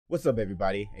What's up,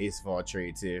 everybody? Ace of All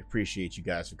Trades here. Appreciate you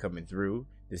guys for coming through.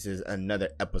 This is another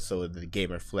episode of the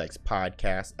Gamer Flex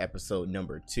podcast, episode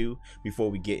number 2.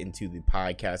 Before we get into the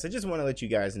podcast, I just want to let you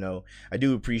guys know I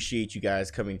do appreciate you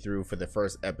guys coming through for the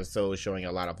first episode, showing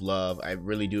a lot of love. I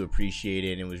really do appreciate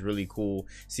it. It was really cool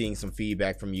seeing some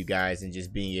feedback from you guys and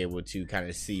just being able to kind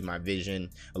of see my vision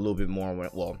a little bit more,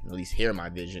 well, at least hear my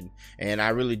vision. And I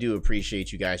really do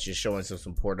appreciate you guys just showing some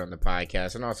support on the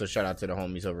podcast. And also shout out to the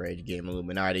homies over at Game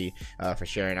Illuminati for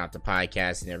sharing out the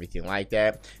podcast and everything like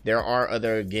that. There are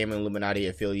other Game Illuminati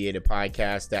affiliated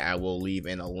podcasts that I will leave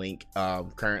in a link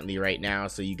currently right now,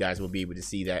 so you guys will be able to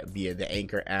see that via the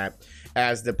Anchor app.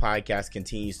 As the podcast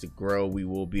continues to grow, we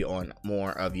will be on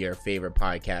more of your favorite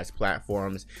podcast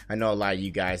platforms. I know a lot of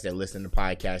you guys that listen to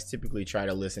podcasts typically try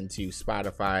to listen to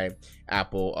Spotify,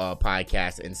 Apple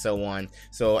podcasts, and so on.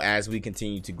 So as we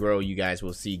continue to grow, you guys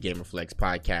will see GamerFlex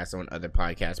podcasts on other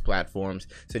podcast platforms.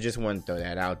 So just want to throw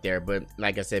that out there. But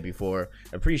like I said before,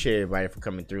 appreciate everybody for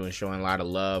coming through and showing a lot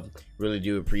of love. Really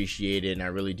do appreciate it, and I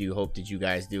really do hope that you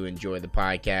guys do enjoy the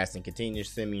podcast and continue to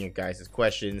send me your guys'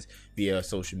 questions via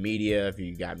social media, if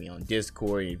you got me on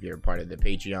Discord, if you're a part of the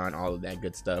Patreon, all of that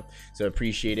good stuff. So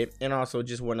appreciate it. And also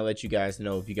just want to let you guys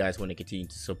know, if you guys want to continue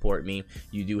to support me,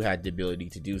 you do have the ability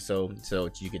to do so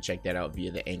you can check that out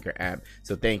via the Anchor app.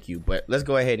 So thank you. But let's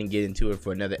go ahead and get into it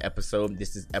for another episode.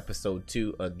 This is episode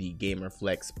 2 of the Gamer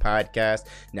Flex podcast.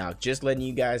 Now, just letting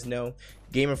you guys know,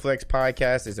 Gamer Flex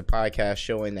podcast is a podcast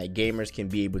showing that gamers can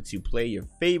be able to play your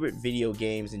favorite video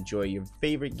games, enjoy your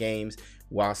favorite games,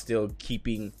 while still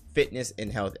keeping fitness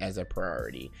and health as a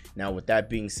priority. Now, with that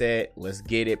being said, let's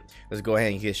get it. Let's go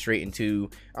ahead and get straight into,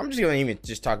 I'm just going to even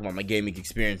talk about my gaming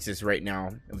experiences right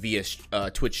now via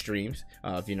Twitch streams.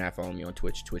 If you're not following me on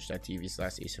Twitch,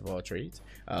 twitch.tv/AceOfAllTrades.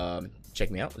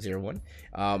 Check me out, 01.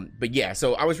 But yeah,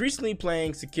 so I was recently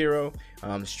playing Sekiro,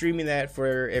 streaming that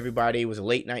for everybody. It was a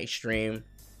late night stream.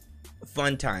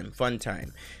 Fun time.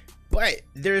 But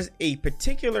there's a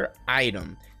particular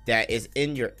item that is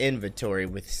in your inventory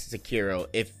with Sekiro.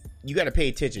 If you got to pay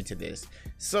attention to this.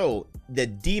 So the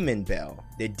Demon Bell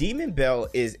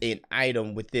is an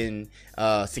item within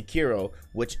Sekiro,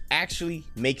 which actually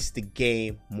makes the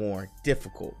game more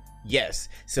difficult. Yes,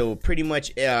 so pretty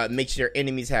much makes your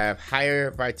enemies have higher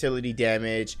vitality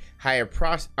damage, higher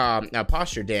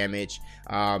posture damage.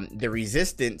 The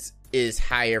resistance is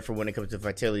higher for when it comes to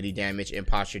vitality damage and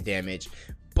posture damage.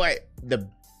 But the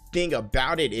thing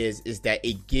about it is that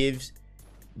it gives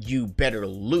you better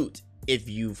loot if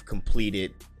you've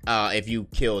completed if you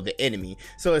kill the enemy.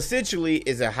 So essentially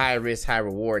it's a high risk, high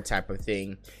reward type of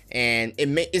thing, and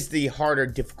it's the harder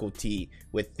difficulty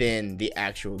within the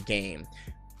actual game.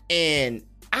 And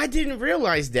I didn't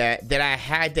realize that I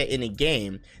had that in the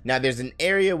game. Now there's an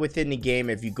area within the game,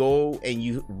 if you go and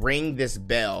you ring this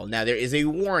bell, now there is a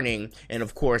warning, and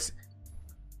of course,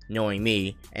 knowing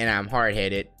me, and I'm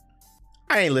hard-headed,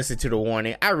 I ain't listened to the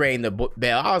warning. I rang the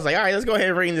bell. I was like, all right, let's go ahead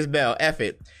and ring this bell. F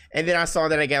it. And then I saw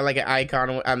that I got like an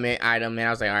item, and I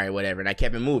was like, all right, whatever. And I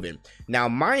kept it moving. Now,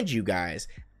 mind you guys,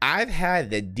 I've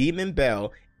had the Demon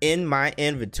Bell in my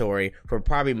inventory for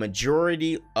probably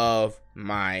majority of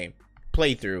my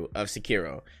playthrough of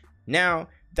Sekiro. Now,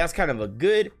 that's kind of a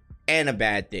good and a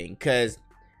bad thing. Because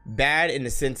bad in the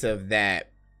sense of that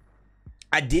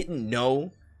I didn't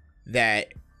know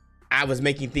that I was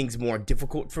making things more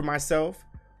difficult for myself,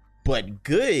 but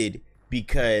good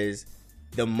because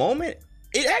the moment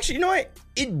it actually, you know what,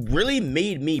 it really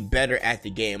made me better at the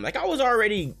game. Like I was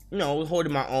already,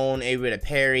 holding my own, able to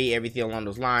parry, everything along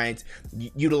those lines,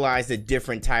 utilize the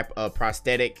different type of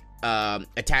prosthetic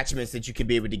attachments that you can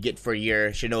be able to get for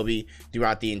your shinobi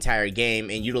throughout the entire game,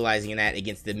 and utilizing that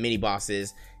against the mini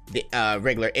bosses, the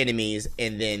regular enemies,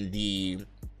 and then the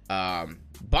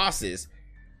bosses.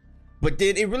 But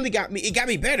then it really got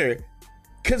me better,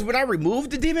 because when I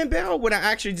removed the Demon Bell, when I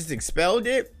actually just expelled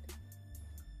it,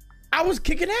 I was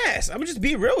kicking ass. I'm just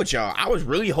being real with y'all. I was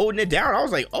really holding it down. I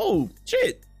was like, oh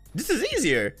shit, this is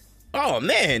easier. Oh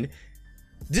man,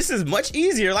 this is much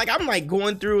easier. Like I'm like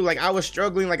going through, like I was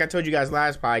struggling, like I told you guys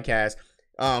last podcast,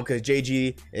 because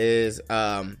JG is,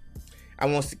 I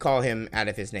won't call him out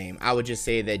of his name. I would just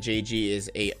say that JG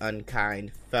is a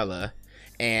unkind fella.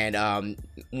 And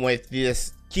with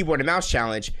this keyboard and mouse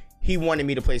challenge, he wanted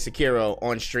me to play Sekiro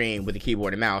on stream with the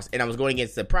keyboard and mouse, and I was going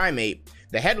against the Primate,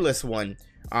 the headless one,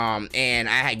 and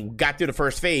I had got through the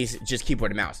first phase just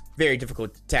keyboard and mouse. Very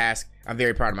difficult task. I'm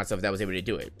very proud of myself that I was able to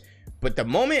do it. But the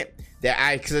moment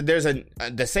that because there's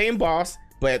the same boss,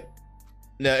 but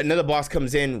another boss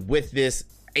comes in with this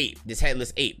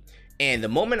headless ape, and the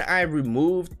moment I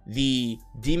removed the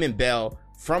Demon Bell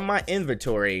from my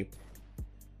inventory,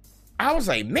 I was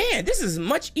like, man, this is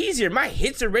much easier. My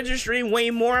hits are registering way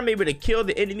more. I'm able to kill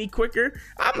the enemy quicker.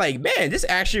 I'm like, man, this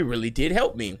actually really did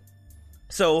help me.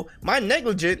 So my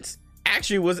negligence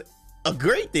actually was a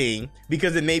great thing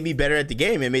because it made me better at the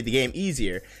game. It made the game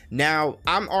easier. Now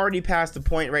I'm already past the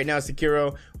point right now,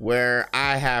 Sekiro, where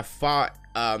I have fought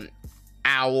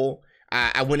Owl.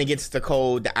 I went against the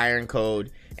code, the Iron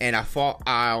Code, and I fought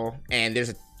Owl, and there's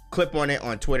a clip on it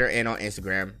on Twitter and on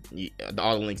Instagram.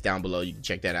 All the links down below, you can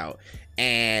check that out.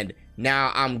 And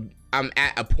now I'm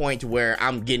at a point where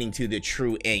I'm getting to the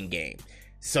true end game.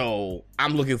 So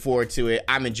I'm looking forward to it.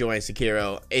 I'm enjoying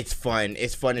Sekiro. It's fun.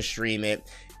 It's fun to stream it.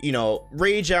 You know,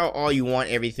 rage out all you want,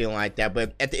 everything like that.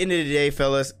 But at the end of the day,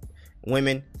 fellas,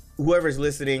 women, whoever's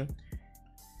listening,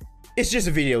 it's just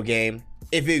a video game.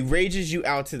 If it rages you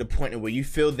out to the point where you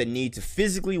feel the need to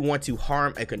physically want to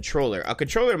harm a controller,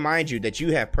 mind you, that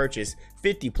you have purchased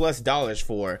 $50+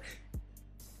 for,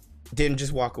 then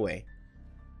just walk away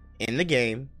in the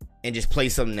game and just play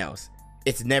something else.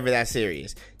 It's never that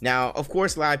serious. Now, of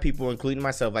course, a lot of people, including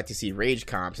myself, like to see rage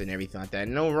comps and everything like that.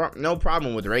 No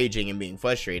problem with raging and being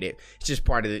frustrated. It's just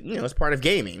part of it's part of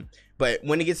gaming. But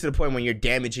when it gets to the point when you're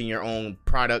damaging your own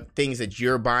product, things that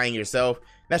you're buying yourself,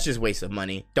 that's just waste of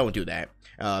money. Don't do that.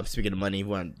 Speaking of money, if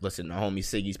you want to listen to homie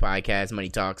Siggy's podcast, Money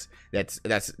Talks, that's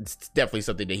definitely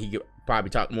something that he could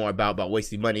probably talk more about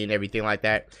wasting money and everything like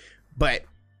that. But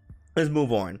let's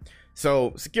move on.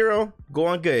 So Sekiro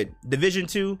going good. Division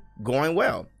 2 going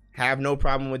well. Have no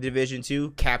problem with Division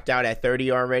 2. Capped out at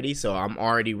 30 already, so I'm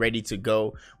already ready to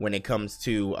go when it comes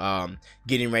to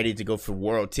getting ready to go for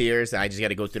world tiers. I just got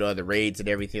to go through the other raids and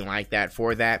everything like that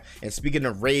for that. And speaking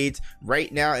of raids,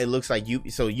 right now it looks like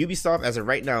Ubisoft, as of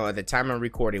right now, at the time I'm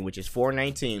recording, which is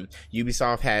 4/19,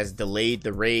 Ubisoft has delayed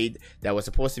the raid that was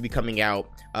supposed to be coming out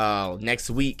next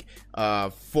week.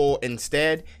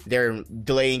 Instead, they're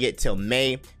delaying it till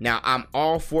May. Now, I'm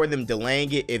all for them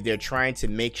delaying it if they're trying to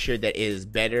make sure that it is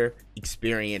better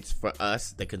experience for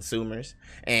us, the consumers,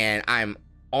 and I'm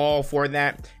all for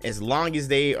that, as long as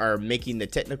they are making the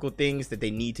technical things that they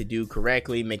need to do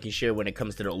correctly, making sure when it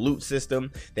comes to the loot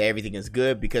system that everything is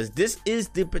good, because this is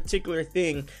the particular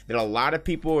thing that a lot of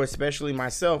people, especially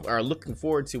myself, are looking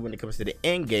forward to when it comes to the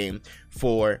end game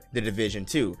for the Division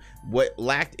 2. What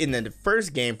lacked in the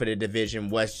first game for the Division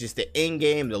was just the end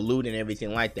game, the loot, and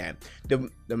everything like that.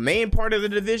 The main part of the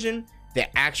Division,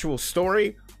 the actual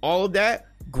story, all of that,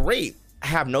 great. I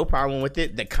have no problem with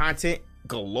it. The content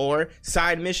galore,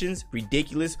 side missions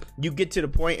ridiculous. You get to the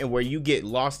point where you get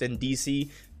lost in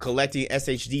DC collecting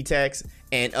SHD techs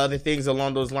and other things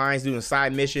along those lines, doing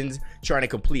side missions, trying to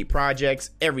complete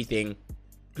projects, everything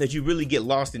that you really get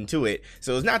lost into it.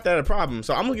 So it's not that a problem.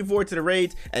 So I'm looking forward to the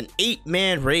raids. An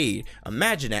 8-man raid,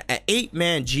 imagine that, an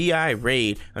 8-man GI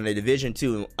raid on the Division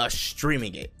 2 and us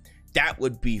streaming it. That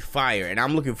would be fire, and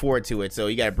I'm looking forward to it. So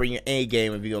you got to bring your A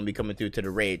game if you're going to be coming through to the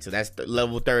raid. So that's the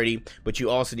level 30, but you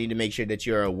also need to make sure that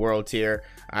you're a world tier.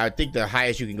 I think the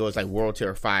highest you can go is like world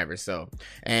tier 5 or so.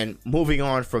 And moving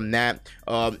on from that,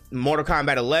 Mortal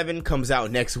Kombat 11 comes out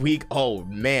next week. Oh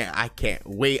man, I can't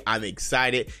wait. I'm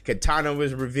excited. Katana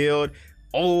was revealed.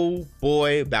 Oh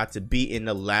boy, about to be in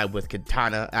the lab with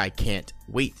Katana. I can't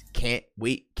wait.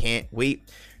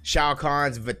 Shao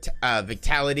Kahn's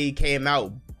Vitality came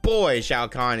out. Boy, Shao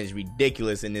Kahn is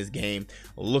ridiculous in this game.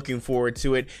 Looking forward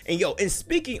to it. And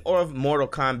speaking of Mortal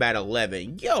Kombat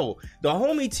 11, the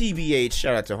homie TBH,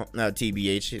 shout out to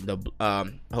TBH, the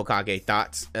Hokage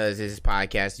Thoughts, is his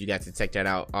podcast. You guys can check that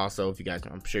out also if you guys,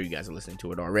 I'm sure you guys are listening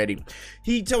to it already.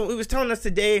 He was telling us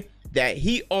today that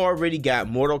he already got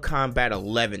Mortal Kombat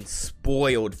 11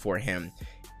 spoiled for him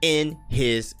in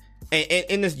his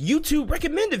YouTube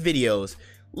recommended videos.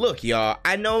 Look, y'all,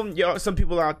 I know some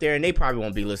people out there, and they probably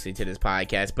won't be listening to this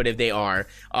podcast, but if they are,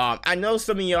 I know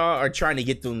some of y'all are trying to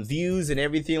get them views and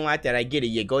everything like that. I get it.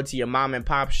 You go to your mom and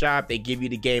pop shop, they give you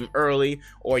the game early,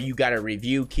 or you got a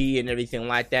review key and everything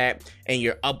like that, and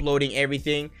you're uploading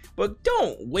everything. But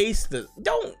don't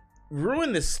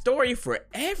ruin the story for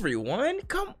everyone.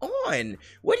 Come on.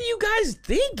 What are you guys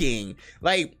thinking?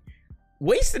 Like,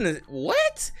 wasting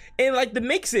what? And like, to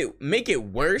make it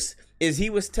worse is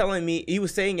he was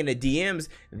saying in the DMs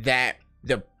that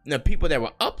the people that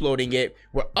were uploading it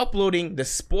were uploading the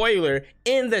spoiler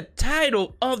in the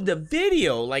title of the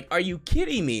video. Like, are you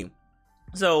kidding me?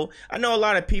 So I know a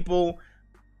lot of people,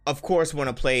 of course, want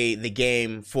to play the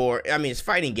game it's a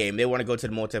fighting game. They want to go to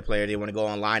the multiplayer, they want to go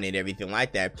online and everything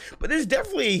like that. But there's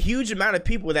definitely a huge amount of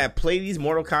people that play these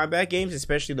Mortal Kombat games,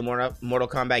 especially the Mortal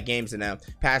Kombat games in the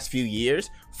past few years,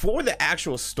 for the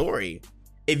actual story.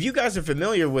 If you guys are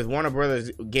familiar with Warner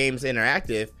Brothers Games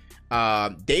Interactive,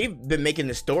 they've been making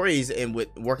the stories and with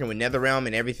working with NetherRealm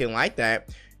and everything like that.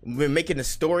 We're making the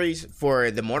stories for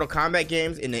the Mortal Kombat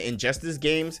games and the Injustice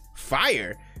games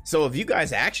fire. So if you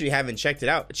guys actually haven't checked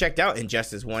out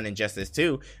Injustice 1 and Injustice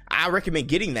 2, I recommend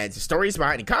getting that. The stories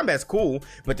behind the combat's cool,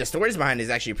 but the stories behind it is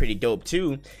actually pretty dope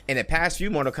too. And the past few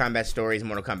Mortal Kombat stories,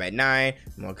 Mortal Kombat 9,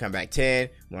 Mortal Kombat 10,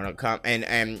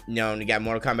 and you know, you got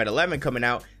Mortal Kombat 11 coming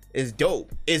out, is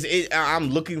dope. I'm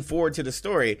looking forward to the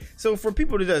story. So for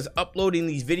people to just uploading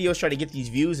these videos, try to get these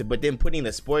views, but then putting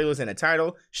the spoilers in the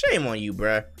title, shame on you,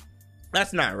 bruh.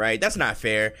 That's not right. That's not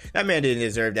fair. That man didn't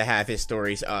deserve to have his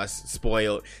stories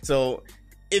spoiled. So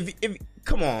if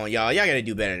come on, y'all gotta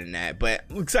do better than that. But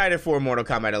I'm excited for Mortal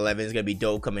Kombat 11. It's gonna be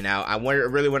dope coming out. I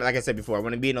really want, like I said before, I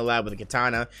want to be in the lab with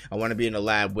Katana. I want to be in the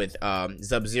lab with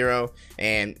Sub-Zero,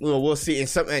 and we'll see.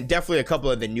 And definitely a couple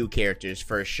of the new characters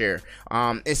for sure.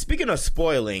 And speaking of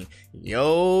spoiling,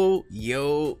 yo,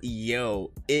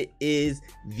 it is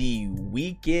the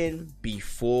weekend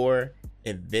before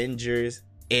Avengers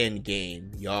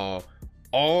Endgame, y'all.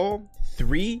 All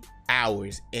 3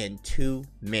 hours and 2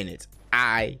 minutes.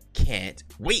 I can't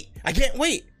wait.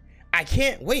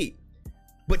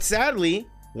 But sadly,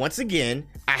 once again,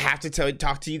 I have to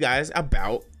talk to you guys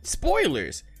about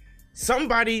spoilers.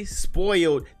 Somebody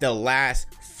spoiled the last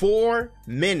 4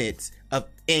 minutes of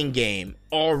Endgame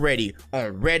already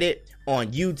on Reddit, on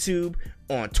YouTube,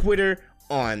 on Twitter,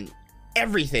 on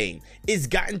everything. It's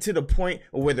gotten to the point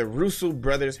where the Russo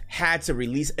brothers had to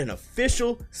release an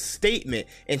official statement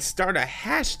and start a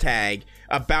hashtag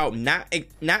about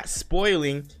not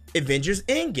spoiling Avengers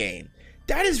Endgame.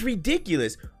 That is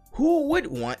ridiculous. Who would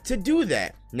want to do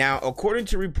that? Now, according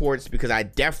to reports, because I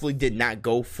definitely did not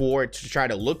go for it to try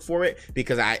to look for it,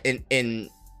 because in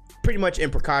pretty much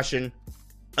in precaution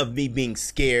of me being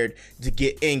scared to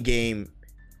get Endgame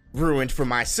ruined for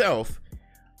myself.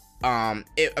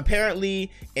 It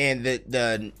apparently, and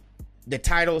the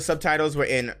subtitles were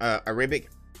in Arabic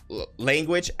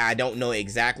language. I don't know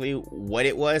exactly what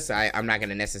it was. I'm not going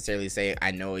to necessarily say I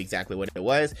know exactly what it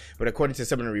was, but according to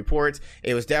some of the reports,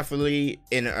 it was definitely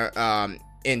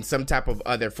in some type of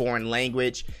other foreign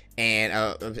language. And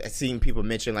I've seen people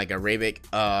mention like Arabic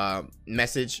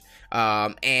message,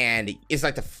 and it's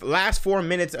like the last 4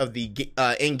 minutes of the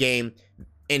end game.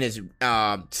 And is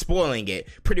spoiling it.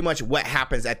 Pretty much what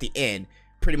happens at the end.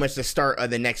 Pretty much the start of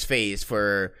the next phase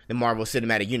for the Marvel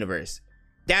Cinematic Universe.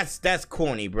 That's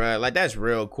corny, bro. Like, that's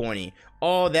real corny.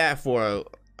 All that for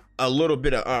a little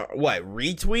bit of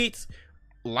retweets,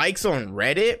 likes on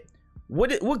Reddit.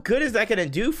 What good is that gonna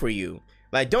do for you?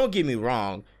 Like, don't get me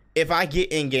wrong. If I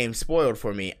get Endgame spoiled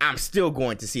for me, I'm still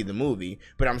going to see the movie,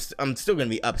 but I'm still gonna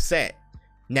be upset.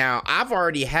 Now, I've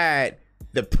already had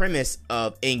the premise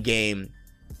of Endgame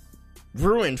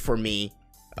ruined for me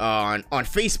on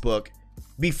Facebook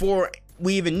before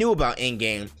we even knew about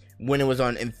Endgame, when it was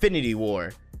on Infinity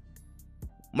War.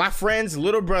 My friend's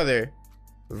little brother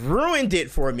ruined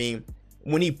it for me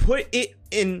when he put it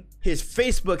in his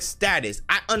Facebook status.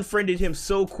 I unfriended him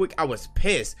so quick, I was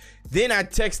pissed. Then I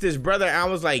texted his brother and I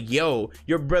was like, yo,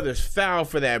 your brother's foul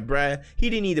for that, bruh. He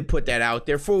didn't need to put that out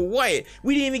there. For what?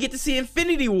 We didn't even get to see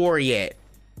Infinity War yet.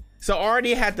 So I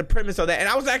already had the premise of that, and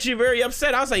I was actually very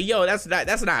upset. I was like, "Yo,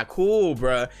 that's not cool,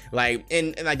 bro." Like,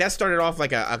 and like that started off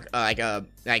like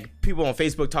like people on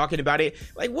Facebook talking about it.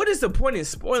 Like, what is the point in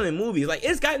spoiling movies? Like,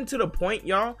 it's gotten to the point,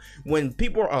 y'all, when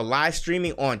people are live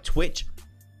streaming on Twitch,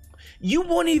 you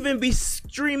won't even be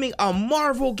streaming a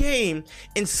Marvel game,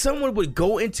 and someone would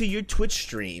go into your Twitch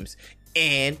streams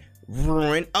and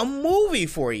ruin a movie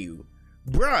for you.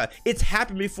 Bruh, it's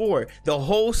happened before. The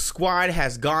whole squad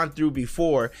has gone through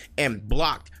before and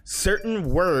blocked certain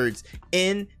words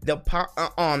in the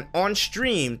on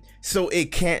stream, so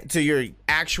it can't, so your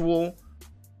actual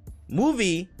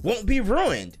movie won't be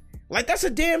ruined. Like, that's a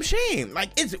damn shame.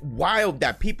 Like, it's wild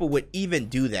that people would even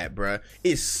do that, bruh.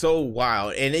 It's so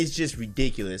wild, and it's just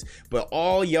ridiculous. But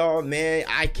all y'all, man,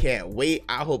 I can't wait.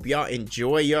 I hope y'all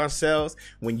enjoy yourselves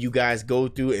when you guys go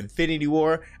through Infinity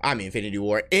War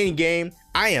Endgame.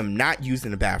 I am not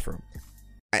using the bathroom.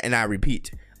 And I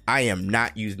repeat, I am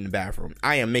not using the bathroom.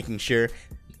 I am making sure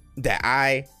that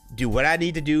I do what I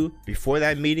need to do before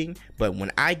that meeting, but when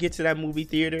I get to that movie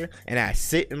theater and I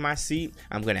sit in my seat,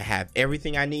 I'm gonna have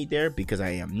everything I need there, because I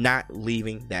am not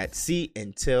leaving that seat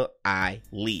until I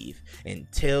leave.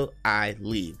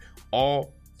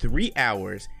 All 3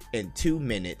 hours and 2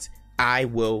 minutes, I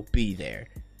will be there.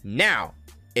 Now,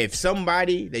 if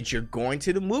somebody that you're going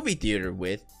to the movie theater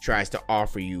with tries to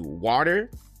offer you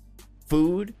water,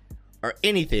 food, or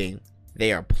anything,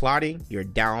 They are plotting your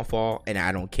downfall, and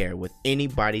I don't care what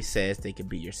anybody says. They could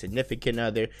be your significant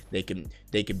other, they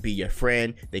could be your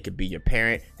friend, they could be your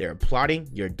parent. They're plotting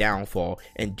your downfall,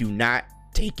 and do not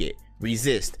take it.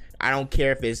 Resist. I don't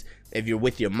care if you're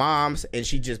with your mom's and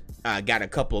she just got a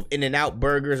couple of In-N-Out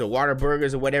burgers or Water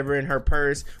burgers or whatever in her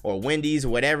purse, or Wendy's or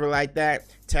whatever like that.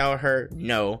 Tell her,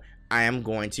 no, I am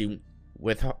going to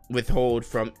withhold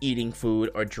from eating food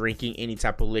or drinking any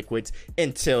type of liquids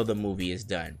until the movie is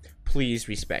done. Please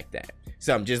respect that.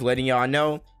 So I'm just letting y'all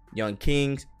know, young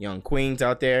kings, young queens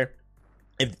out there,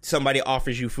 if somebody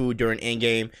offers you food during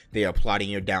Endgame, they are plotting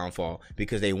your downfall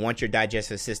because they want your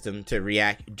digestive system to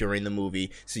react during the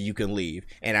movie so you can leave.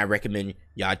 And I recommend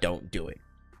y'all don't do it.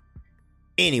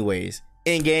 Anyways,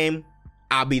 Endgame,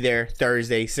 I'll be there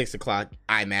Thursday, 6 o'clock,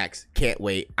 IMAX. Can't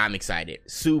wait. I'm excited.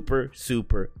 Super,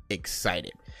 super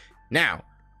excited. Now,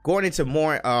 going into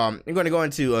more, I'm going to go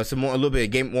into a little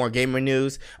bit of more gamer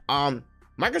news.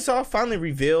 Microsoft finally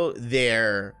revealed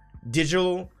their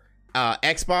digital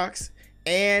Xbox.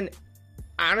 And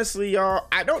honestly, y'all,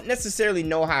 I don't necessarily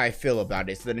know how I feel about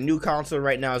it. So the new console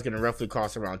right now is going to roughly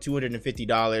cost around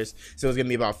 $250. So it's going to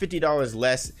be about $50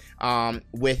 less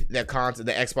with the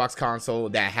Xbox console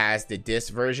that has the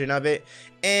disc version of it.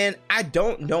 And I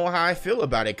don't know how I feel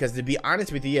about it, because to be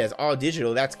honest with you, yeah, it's all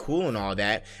digital. That's cool and all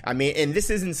that. I mean, and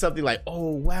this isn't something like, oh,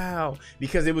 wow,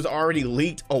 because it was already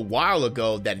leaked a while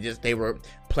ago that they were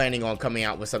planning on coming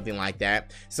out with something like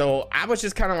that. So I was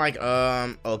just kind of like,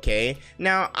 okay.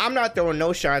 Now, I'm not throwing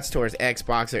no shots towards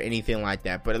Xbox or anything like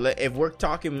that, but if we're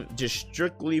talking just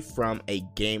strictly from a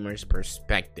gamer's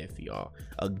perspective, y'all,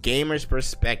 a gamer's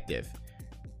perspective,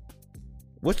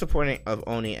 what's the point of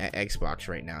owning an Xbox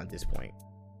right now at this point?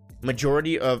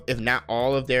 Majority of, if not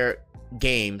all of their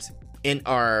games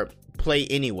are play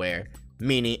anywhere,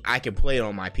 meaning I can play it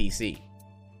on my PC.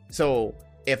 So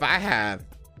if I have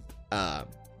a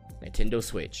Nintendo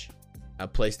Switch, a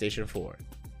PlayStation 4,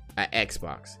 an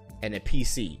Xbox, and a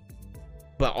PC,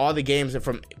 but all the games are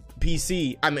from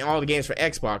PC, all the games for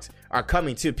Xbox are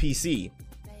coming to PC,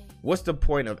 what's the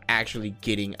point of actually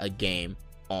getting a game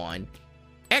on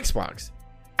Xbox?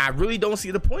 I really don't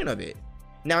see the point of it.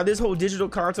 Now, this whole digital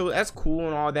console, that's cool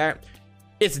and all that.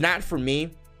 It's not for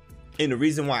me. And the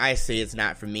reason why I say it's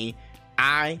not for me,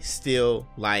 I still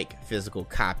like physical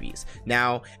copies.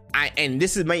 Now,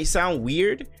 this might sound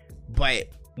weird, but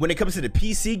when it comes to the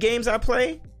PC games I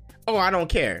play, I don't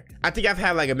care. I think I've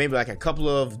had maybe a couple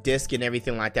of discs and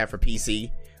everything like that for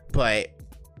PC, but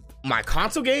my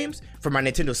console games for my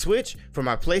Nintendo Switch, for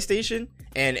my PlayStation,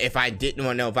 and if I didn't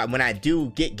want to know, when I do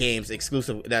get games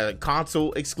exclusive, the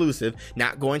console exclusive,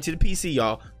 not going to the PC,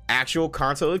 y'all, actual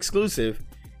console exclusive,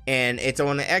 and it's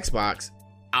on the Xbox,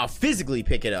 I'll physically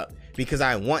pick it up because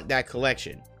I want that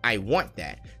collection. I want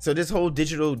that. So this whole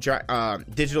digital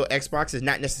Xbox is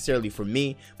not necessarily for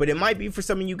me, but it might be for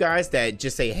some of you guys that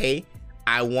just say, hey,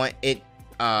 I want it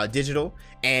digital.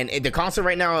 And the console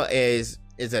right now is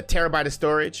a terabyte of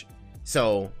storage.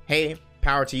 So, hey,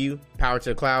 power to you, power to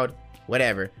the cloud,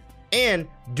 whatever. And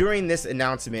during this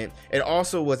announcement, it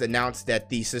also was announced that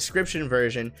the new subscription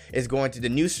version is going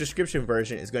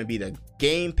to be the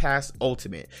Game Pass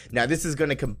Ultimate. Now, this is going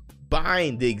to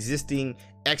combine the existing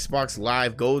Xbox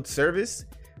Live Gold service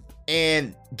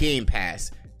and Game Pass.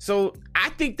 So I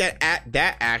think that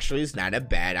actually is not a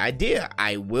bad idea.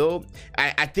 I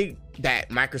think that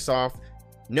Microsoft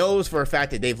knows for a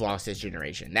fact that they've lost this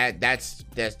generation. That's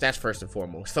first and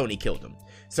foremost. Sony killed them.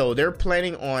 So they're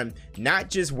planning on not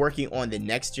just working on the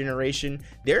next generation.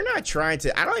 They're not trying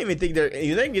to, I don't even think they're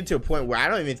get to a point where I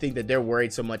don't even think that they're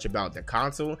worried so much about the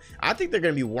console. I think they're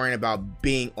going to be worrying about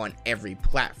being on every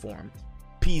platform.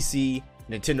 PC,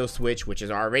 Nintendo Switch, which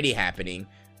is already happening,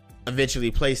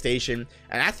 eventually PlayStation.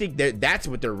 And I think that's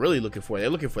what they're really looking for. They're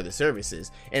looking for the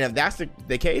services. And if that's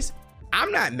the case,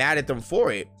 I'm not mad at them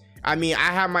for it. I mean,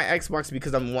 I have my Xbox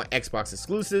because I want Xbox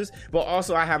exclusives, but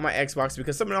also I have my Xbox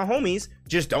because some of the homies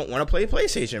just don't want to play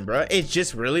PlayStation, bro. It's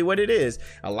just really what it is.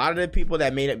 A lot of the people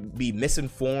that may be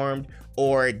misinformed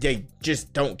or they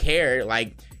just don't care,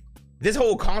 like this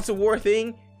whole console war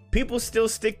thing, people still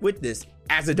stick with this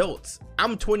as adults.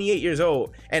 I'm 28 years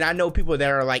old, and I know people that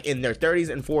are in their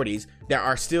 30s and 40s that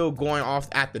are still going off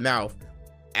at the mouth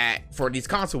for these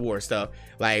console war stuff.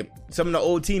 Like some of the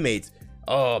old teammates,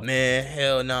 oh man,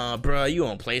 hell nah, bro, you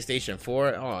on PlayStation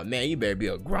 4? Oh man, you better be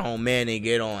a grown man and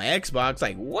get on Xbox.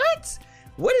 Like, what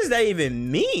does that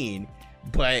even mean?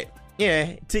 But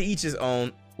yeah, to each his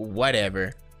own,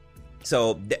 whatever.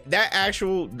 So that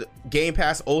actual Game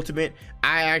Pass Ultimate,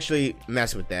 I actually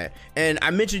mess with that. And I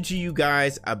mentioned to you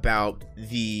guys about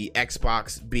the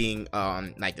Xbox being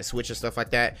like the Switch and stuff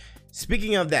like that.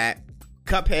 Speaking of that,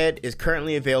 Cuphead is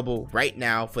currently available right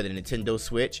now for the Nintendo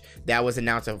Switch. That was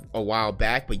announced a while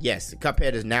back, but yes,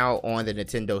 Cuphead is now on the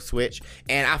Nintendo Switch,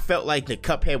 and I felt like the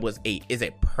Cuphead is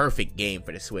a perfect game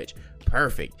for the Switch.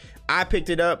 Perfect. I picked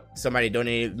it up. Somebody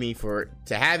donated me to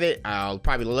have it. I'll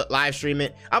probably live stream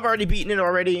it. I've already beaten it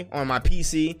already on my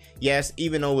PC. Yes,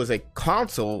 even though it was a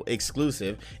console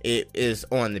exclusive, it is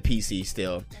on the PC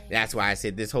still. That's why I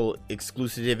said this whole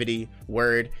exclusivity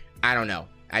word. I don't know.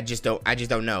 I just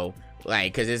don't know.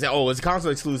 Like, because it's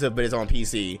console exclusive, but it's on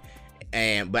PC.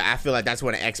 But I feel like that's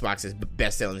one of Xbox's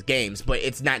best selling games. But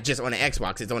it's not just on the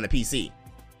Xbox, it's on the PC.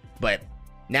 But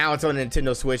now it's on the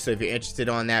Nintendo Switch, so if you're interested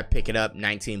on that, pick it up.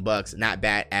 $19, not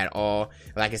bad at all.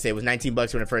 Like I said, it was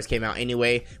 $19 when it first came out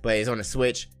anyway, but it's on the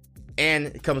Switch, and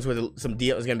it comes with some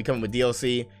deal. It's gonna be coming with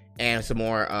DLC and some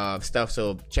more stuff.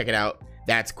 So check it out.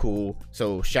 That's cool.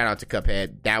 So shout out to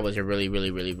Cuphead. That was a really,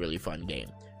 really, really, really fun game.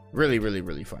 Really, really,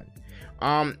 really fun.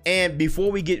 And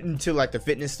before we get into like the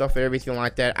fitness stuff and everything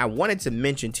like that, I wanted to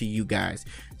mention to you guys.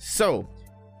 So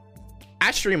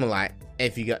I stream a lot.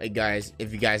 If you guys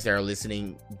that are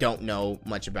listening don't know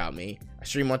much about me, I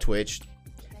stream on Twitch,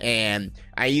 and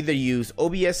I either use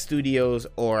OBS Studios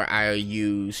or I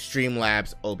use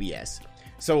Streamlabs OBS.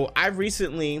 So I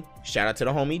recently, shout out to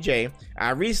the homie Jay, I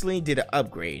recently did an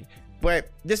upgrade, but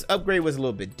this upgrade was a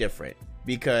little bit different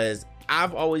because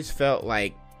I've always felt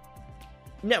like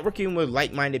networking with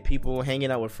like-minded people,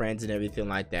 hanging out with friends and everything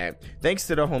like that. Thanks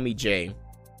to the homie Jay,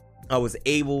 I was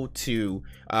able to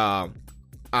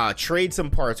trade some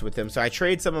parts with him. So I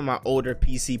trade some of my older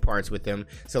PC parts with him.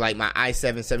 So like my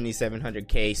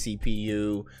i7-7700K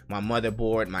CPU, my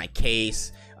motherboard, my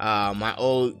case, my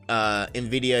old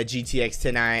NVIDIA GTX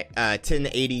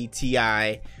 1080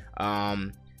 Ti,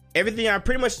 everything. I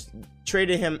pretty much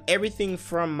traded him everything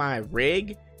from my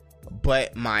rig,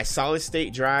 but my solid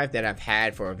state drive that I've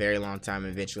had for a very long time,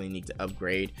 eventually need to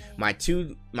upgrade. My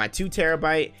 2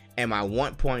 terabyte and my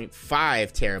 1.5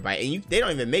 terabyte, and they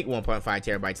don't even make 1.5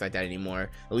 terabytes like that anymore.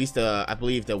 At least I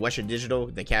believe the Western Digital,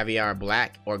 the Caviar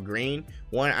Black or Green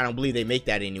one, I don't believe they make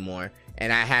that anymore.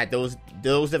 And I had those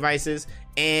devices,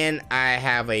 and I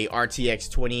have a RTX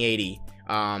 2080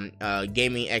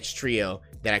 Gaming X Trio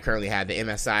that I currently have, the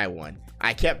MSI one.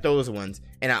 I kept those ones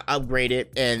and I upgraded,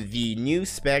 and the new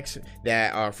specs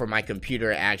that are for my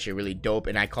computer are actually really dope,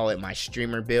 and I call it my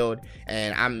streamer build,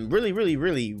 and I'm really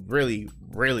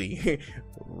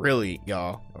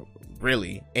y'all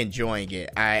really enjoying it.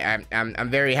 I'm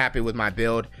very happy with my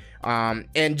build.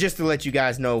 And just to let you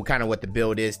guys know kind of what the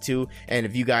build is too, and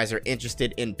if you guys are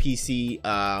interested in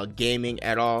PC gaming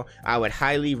at all, I would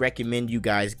highly recommend you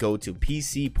guys go to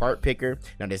PC Part Picker.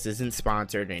 Now this isn't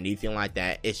sponsored or anything like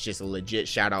that, it's just a legit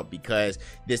shout out because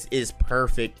this is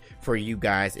perfect for you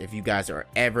guys if you guys are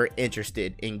ever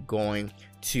interested in going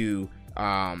to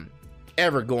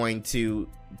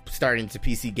start into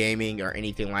PC gaming or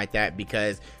anything like that.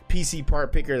 Because PC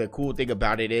Part Picker, the cool thing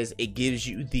about it is it gives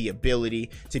you the ability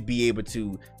to be able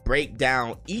to break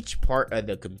down each part of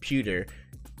the computer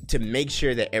to make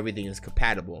sure that everything is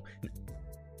compatible.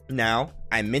 Now,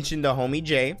 I mentioned the homie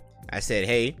Jay. I said,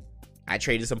 hey, I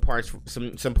traded some parts,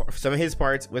 some of his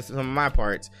parts with some of my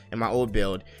parts in my old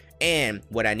build, and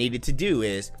what I needed to do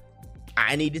is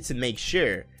I needed to make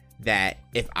sure that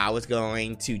if I was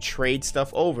going to trade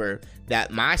stuff over,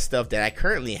 that my stuff that I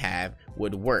currently have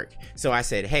would work. So I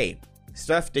said, hey,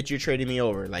 stuff that you're trading me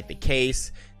over, like the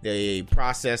case, the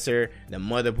processor, the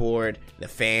motherboard, the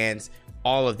fans,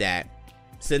 all of that,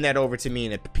 send that over to me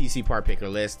in a PC Part Picker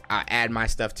list. I'll add my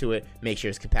stuff to it, make sure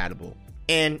it's compatible.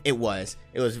 And it was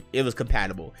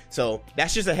compatible. So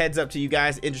that's just a heads up to you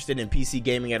guys interested in PC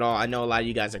gaming at all. I know a lot of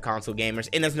you guys are console gamers,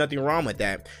 and there's nothing wrong with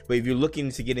that. But if you're looking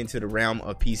to get into the realm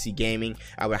of PC gaming,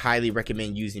 I would highly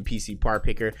recommend using PC Part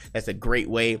Picker. That's a great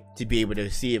way to be able to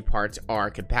see if parts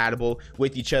are compatible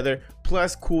with each other.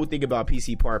 Plus, cool thing about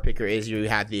PC Part Picker is you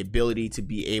have the ability to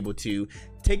be able to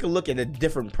take a look at the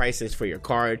different prices for your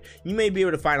card. You may be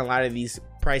able to find a lot of these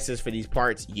prices for these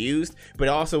parts used, but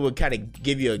it also will kind of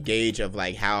give you a gauge of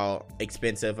like how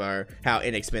expensive or how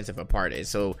inexpensive a part is.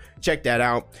 So check that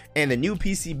out. And the new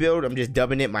PC build, I'm just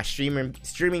dubbing it my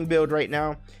streaming build right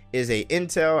now, is a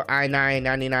Intel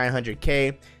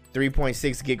i9-9900K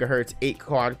 3.6 gigahertz 8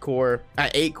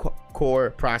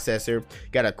 core processor.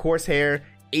 Got a Corsair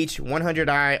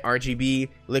H100i RGB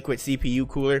liquid CPU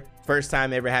cooler. First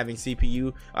time ever having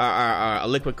a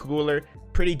liquid cooler.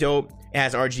 Pretty dope. It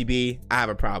has RGB. I have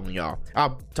a problem, y'all.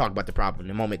 I'll talk about the problem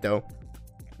in a moment though.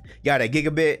 Got a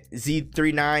Gigabit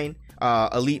Z39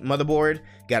 Elite motherboard.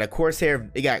 Got a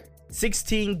Corsair. It got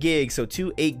 16 gigs, so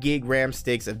two 8 gig RAM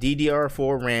sticks of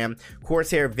DDR4 RAM.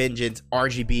 Corsair Vengeance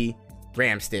RGB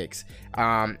RAM sticks.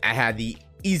 I have the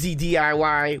Easy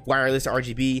DIY wireless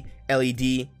RGB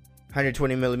LED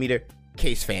 120mm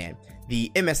case fan,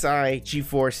 the MSI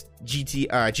GeForce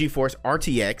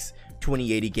RTX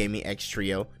 2080 Gaming X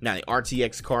Trio. Now, the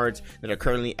RTX cards that are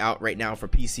currently out right now for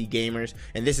PC gamers,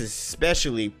 and this is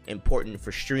especially important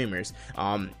for streamers.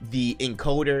 The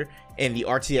encoder in the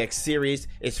RTX series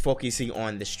is focusing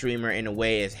on the streamer in a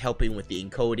way as helping with the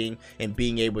encoding and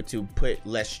being able to put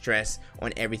less stress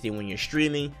on everything when you're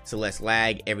streaming, so less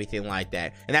lag, everything like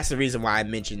that. And that's the reason why I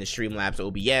mentioned the Streamlabs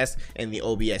OBS and the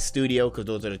OBS Studio, because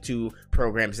those are the two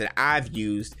programs that I've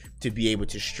used to be able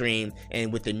to stream.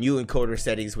 And with the new encoder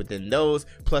settings within those,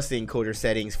 plus the encoder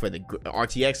settings for the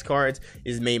RTX cards,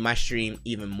 is made my stream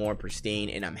even more pristine,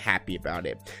 and I'm happy about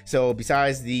it. So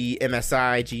besides the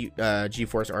MSI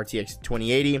GeForce RTX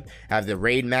 2080, I have the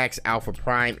Raid Max Alpha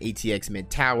Prime ATX Mid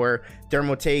Tower,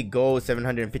 Thermaltake Gold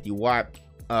 750 watt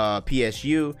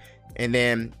PSU, and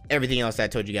then everything else I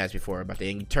told you guys before about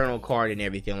the internal card and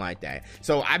everything like that.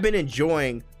 So I've been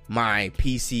enjoying my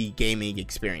PC gaming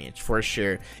experience for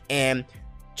sure, and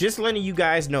just letting you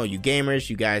guys know, you gamers,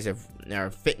 you guys are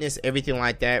fitness, everything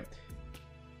like that,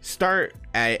 start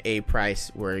at a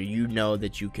price where you know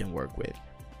that you can work with.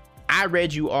 I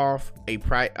read you off a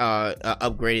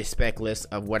upgraded spec list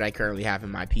of what I currently have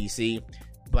in my PC,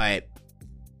 but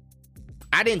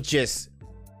I didn't just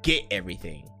get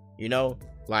everything, you know?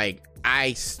 Like,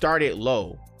 I started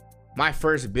low. My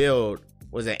first build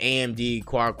was an AMD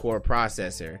quad-core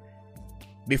processor.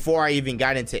 Before I even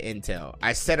got into Intel,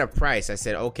 I set a price. I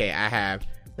said, okay, I have,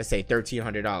 let's say,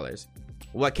 $1,300.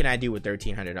 What can I do with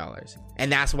 $1,300? And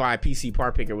that's why PC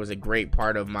Part Picker was a great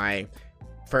part of my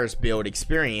first build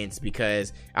experience,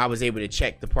 because I was able to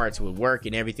check the parts would work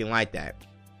and everything like that.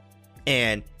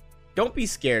 And don't be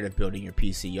scared of building your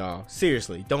PC, y'all.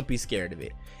 Seriously, don't be scared of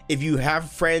it. If you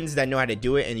have friends that know how to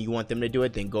do it and you want them to do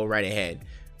it, then go right ahead.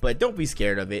 But don't be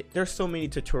scared of it. There's so many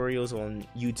tutorials on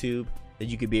YouTube that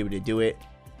you could be able to do it.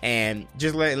 And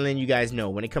just letting you guys know,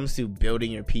 when it comes to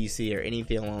building your PC or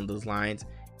anything along those lines,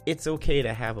 it's okay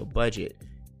to have a budget.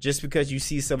 Just because you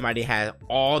see somebody has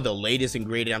all the latest and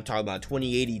greatest, I'm talking about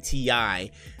 2080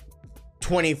 Ti,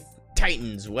 20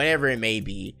 Titans, whatever it may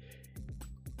be,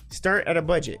 start at a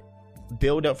budget,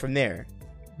 build up from there.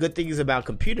 Good things about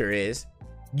computer is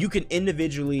you can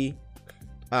individually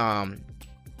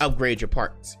upgrade your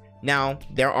parts. Now,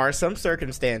 there are some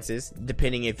circumstances,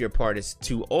 depending if your part is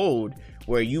too old,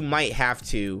 where you might have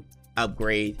to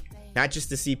upgrade not just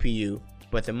the CPU,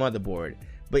 but the motherboard.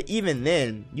 But even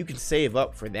then, you can save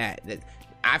up for that.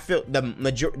 I feel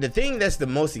the thing that's the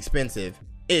most expensive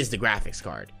is the graphics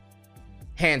card.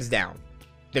 Hands down.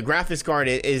 The graphics card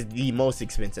is the most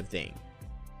expensive thing.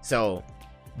 So,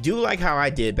 do like how I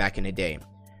did back in the day.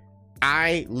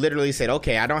 I literally said,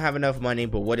 okay, I don't have enough money,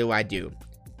 but what do?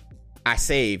 I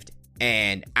saved,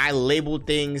 and I labeled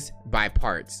things by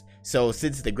parts. So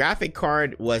since the graphic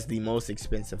card was the most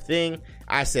expensive thing,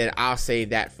 I said, I'll save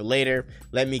that for later.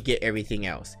 Let me get everything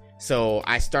else. So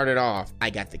I started off, I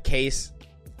got the case,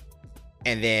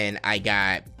 and then I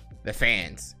got the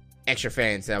fans, extra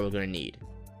fans that I was going to need,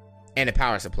 and a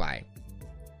power supply.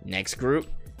 Next group,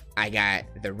 I got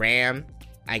the RAM,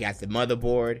 I got the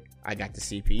motherboard, I got the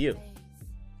CPU.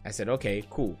 I said, okay,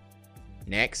 cool.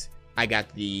 Next, I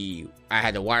had the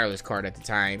wireless card at the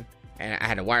time, and I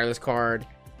had a wireless card,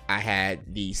 I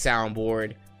had the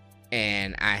soundboard,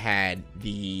 and I had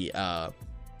the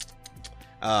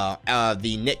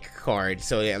NIC card.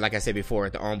 So yeah, like I said before,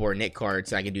 the onboard NIC card,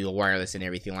 so I could do the wireless and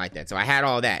everything like that. So I had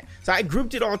all that. So I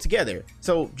grouped it all together.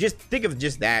 So just think of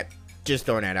just that, just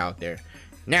throwing that out there.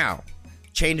 Now,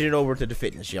 changing it over to the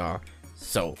fitness, y'all.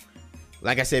 So,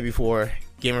 like I said before,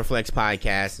 GamerFlex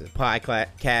Podcast, a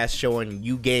podcast showing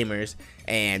you gamers,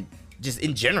 and just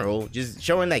in general, just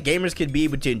showing that gamers can be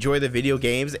able to enjoy the video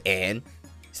games and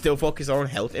still focus on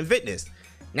health and fitness.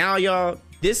 Now, y'all,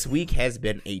 this week has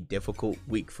been a difficult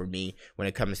week for me when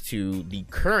it comes to the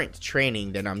current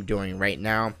training that I'm doing right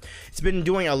now. It's been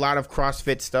doing a lot of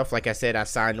CrossFit stuff. Like I said, I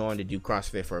signed on to do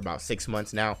CrossFit for about 6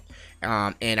 months now.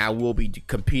 And I will be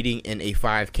competing in a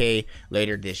 5K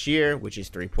later this year, which is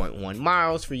 3.1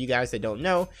 miles for you guys that don't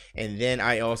know. And then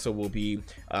I also will be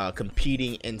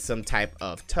competing in some type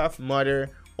of Tough Mudder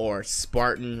or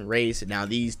Spartan race. Now,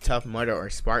 these Tough Mudder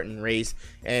or Spartan race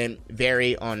and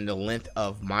vary on the length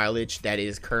of mileage that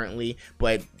is currently,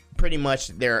 but pretty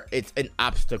much it's an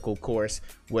obstacle course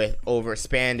with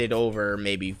expanded over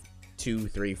maybe 2,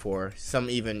 3, 4,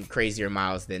 some even crazier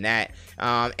miles than that.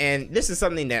 And this is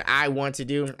something that I want to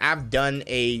do. I've done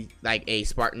a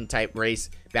Spartan type race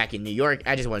back in New York.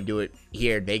 I just want to do it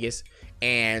here in Vegas.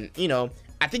 And, you know,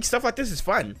 I think stuff like this is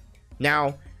fun.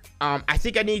 Now, I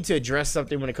think I need to address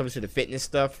something when it comes to the fitness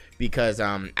stuff, because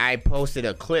I posted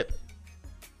a clip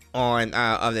on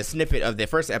of the snippet of the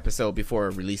first episode before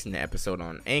releasing the episode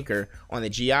on Anchor on the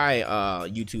GI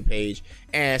YouTube page,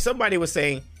 and somebody was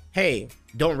saying, hey,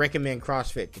 don't recommend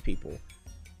CrossFit to people.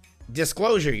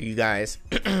 Disclosure, you guys,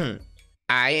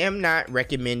 I am not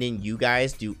recommending you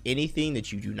guys do anything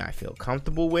that you do not feel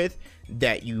comfortable with,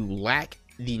 that you lack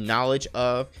the knowledge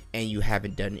of, and you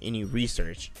haven't done any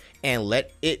research. And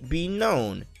let it be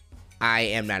known, I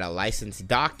am not a licensed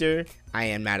doctor. I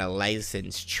am not a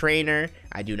licensed trainer.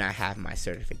 I do not have my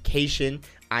certification.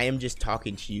 I am just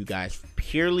talking to you guys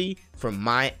purely from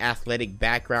my athletic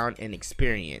background and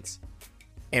experience.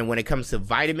 And when it comes to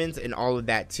vitamins and all of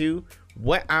that too,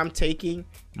 what I'm taking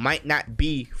might not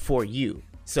be for you.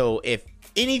 So if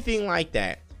anything like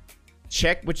that,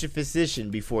 check with your physician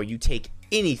before you take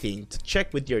anything. To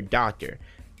check with your doctor.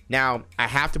 Now, I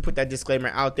have to put that disclaimer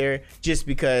out there just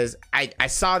because I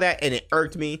saw that and it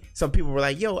irked me. Some people were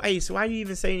like, yo, hey, so why do you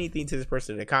even say anything to this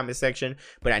person in the comment section?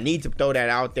 But I need to throw that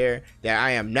out there, that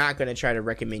I am not going to try to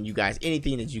recommend you guys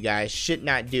anything that you guys should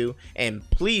not do. And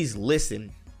please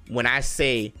listen when I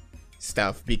say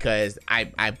stuff, because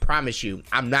I promise you,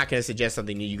 I'm not going to suggest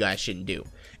something that you guys shouldn't do.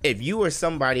 If you are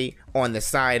somebody on the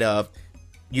side of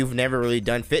you've never really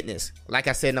done fitness, like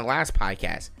I said in the last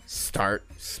podcast, start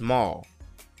small.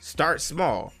 Start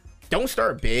small. Don't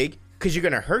start big, because you're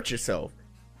gonna hurt yourself,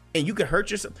 and you can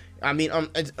hurt yourself. I mean,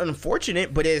 it's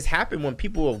unfortunate, but it has happened when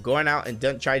people have gone out and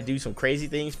try to do some crazy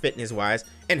things fitness wise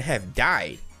and have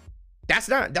died. That's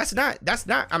not.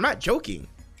 I'm not joking.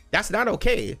 That's not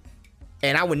okay.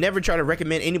 And I would never try to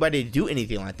recommend anybody to do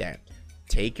anything like that.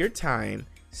 Take your time.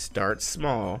 Start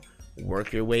small.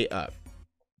 Work your way up.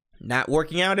 Not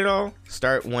working out at all?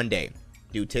 Start one day.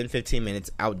 Do 10-15 minutes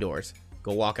outdoors.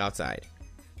 Go walk outside.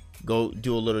 Go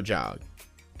do a little jog.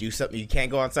 Do something. You can't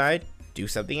go outside? Do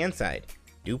something inside.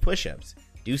 Do push-ups.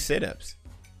 Do sit-ups.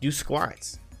 Do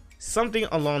squats. Something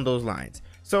along those lines.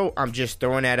 So I'm just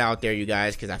throwing that out there, you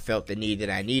guys, because I felt the need that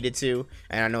I needed to.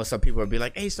 And I know some people will be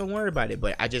like, hey, so don't worry about it.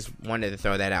 But I just wanted to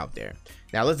throw that out there.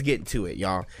 Now let's get into it,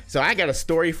 y'all. So I got a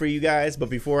story for you guys. But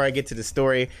before I get to the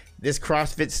story, this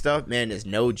CrossFit stuff, man, is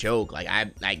no joke. Like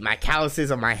my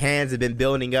calluses on my hands have been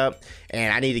building up,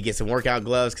 and I need to get some workout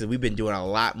gloves, because we've been doing a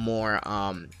lot more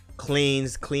clean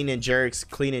and jerks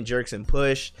and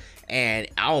push. And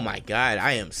oh my god,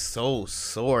 I am so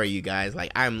sore, you guys.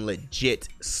 Like, I'm legit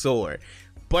sore.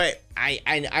 But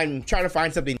I'm trying to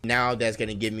find something now that's going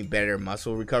to give me better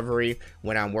muscle recovery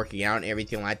when I'm working out and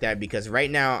everything like that, because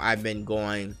right now I've been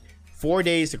going 4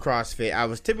 days to CrossFit. I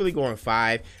was typically going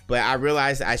 5, but I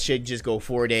realized I should just go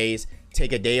 4 days,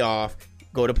 take a day off,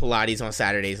 go to Pilates on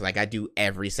Saturdays like I do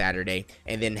every Saturday,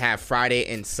 and then have Friday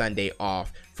and Sunday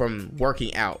off from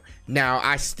working out. Now,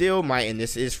 I still might, and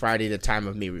this is Friday, the time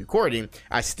of me recording,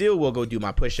 I still will go do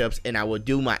my push-ups, and I will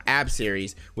do my ab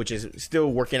series, which is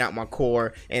still working out my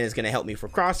core, and it's going to help me for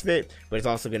CrossFit, but it's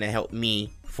also going to help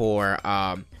me for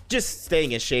just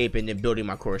staying in shape and then building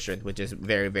my core strength, which is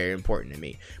very, very important to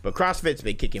me. But CrossFit's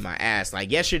been kicking my ass.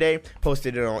 Like yesterday,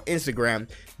 posted it on Instagram.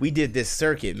 We did this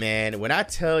circuit, man. When I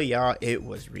tell y'all, it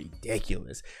was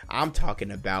ridiculous. I'm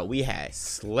talking about, we had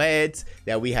sleds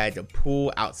that we had to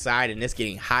pull outside, and it's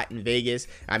getting hot in Vegas.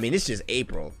 I mean, it's just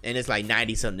April, and it's like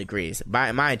 90-something degrees.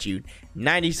 Mind you,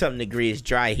 90-something degrees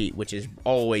dry heat, which is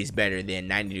always better than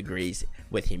 90 degrees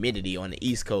with humidity on the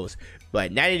East Coast.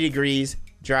 But 90 degrees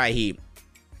dry heat,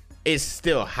 it's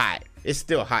still hot. It's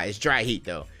still hot. It's dry heat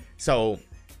though. So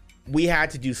we had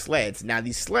to do sleds. Now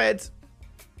these sleds,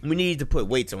 we needed to put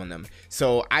weights on them.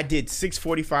 So I did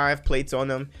 645 plates on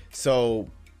them. So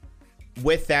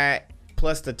with that,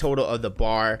 plus the total of the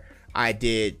bar, I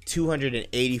did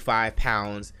 285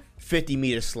 pounds,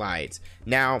 50-meter slides.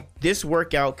 Now this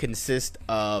workout consists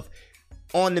of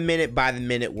on the minute by the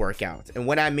minute workouts. And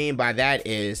what I mean by that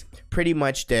is pretty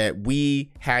much that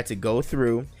we had to go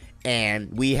through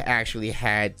and we actually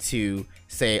had to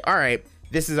say, all right,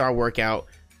 this is our workout.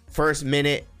 First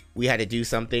minute, we had to do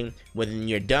something. When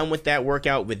you're done with that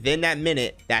workout, within that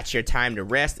minute, that's your time to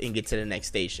rest and get to the next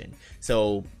station.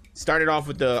 So started off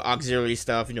with the auxiliary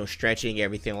stuff, you know, stretching,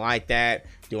 everything like that,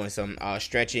 doing some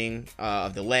stretching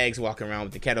of the legs, walking around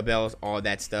with the kettlebells, all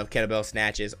that stuff, kettlebell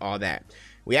snatches, all that.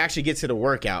 We actually get to the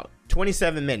workout,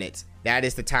 27 minutes. That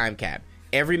is the time cap.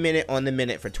 Every minute on the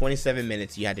minute for 27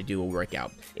 minutes, you had to do a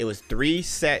workout. It was 3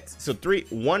 sets. So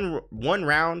one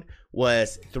round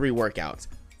was 3 workouts.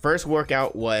 First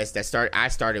workout was I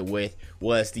started with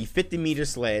was the 50-meter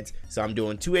sleds. So I'm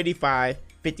doing 285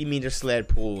 50-meter sled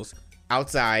pulls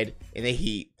outside in the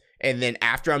heat. And then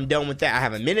after I'm done with that, I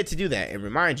have a minute to do that. And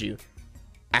remind you,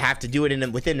 I have to do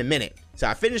it within a minute. So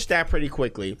I finished that pretty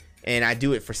quickly, and I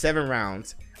do it for 7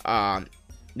 rounds. The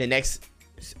next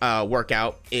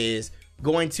workout is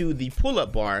going to the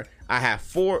pull-up bar. I have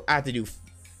to do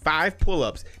 5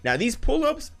 pull-ups. Now these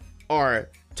pull-ups are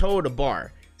toe to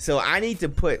bar, so I need to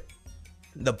put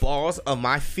the balls of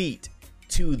my feet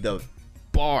to the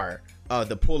bar of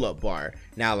the pull-up bar.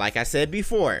 Now, like I said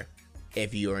before,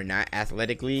 if you are not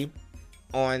athletically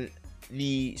on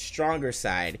the stronger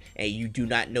side and you do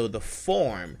not know the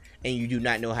form and you do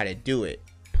not know how to do it,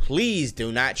 please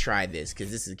do not try this,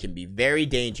 because this can be very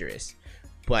dangerous.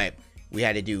 But we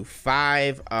had to do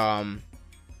 5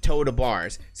 toe to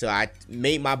bars, so I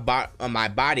made my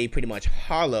body pretty much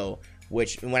hollow,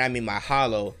 which when I mean my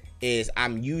hollow is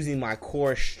I'm using my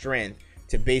core strength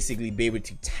to basically be able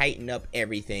to tighten up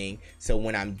everything, so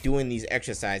when I'm doing these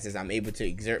exercises I'm able to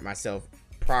exert myself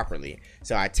properly.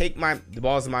 So I take the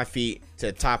balls of my feet to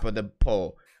the top of the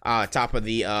pole, top of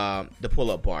the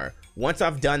pull-up bar. Once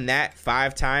I've done that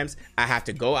 5 times, I have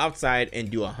to go outside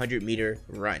and do a 100-meter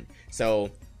run.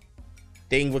 So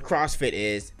thing with CrossFit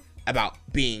is about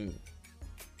being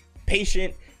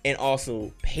patient and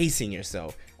also pacing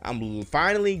yourself. I'm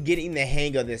finally getting the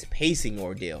hang of this pacing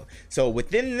ordeal. So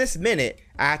within this minute,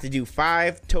 I have to do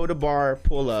 5 toe to bar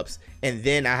pull-ups, and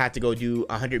then I have to go do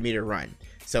a 100-meter run.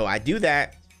 So I do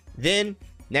that. Then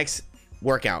next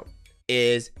workout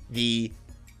is the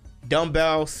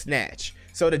dumbbell snatch.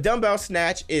 So the dumbbell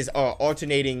snatch is an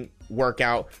alternating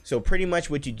workout. So pretty much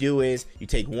what you do is you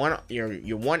take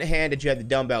your one hand that you have the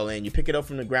dumbbell in, you pick it up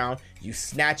from the ground, you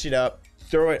snatch it up,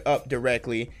 throw it up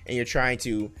directly, and you're trying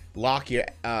to lock your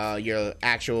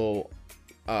actual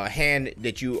hand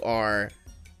that you are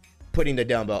putting the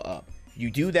dumbbell up. You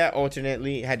do that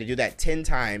alternately. Had to do that 10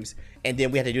 times, and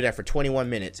then we had to do that for 21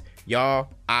 minutes. Y'all,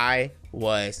 I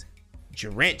was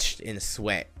drenched in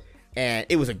sweat, and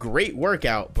it was a great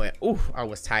workout, but I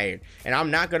was tired. And I'm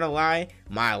not gonna lie,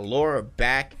 my lower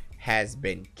back has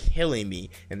been killing me,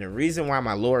 and the reason why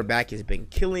my lower back has been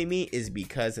killing me is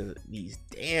because of these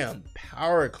damn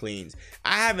power cleans.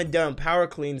 I haven't done power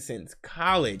cleans since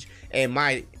college, and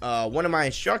my one of my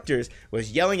instructors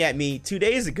was yelling at me 2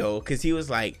 days ago because he was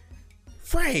like,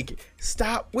 Frank,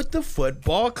 stop with the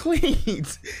football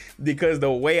cleans. Because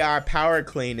the way I power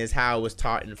clean is how it was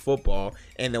taught in football,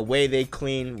 and the way they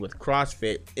clean with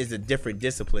CrossFit is a different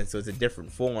discipline, so it's a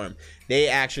different form. They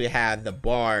actually have the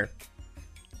bar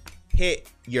hit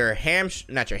your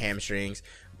not your hamstrings,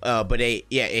 but it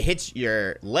hits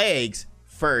your legs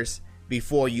first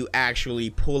before you actually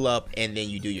pull up, and then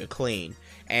you do your clean.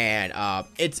 And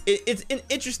it's an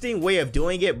interesting way of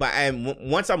doing it, but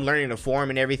once I'm learning the form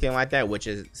and everything like that, which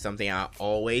is something I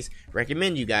always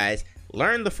recommend you guys,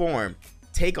 learn the form,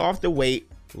 take off the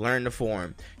weight, learn the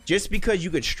form. Just because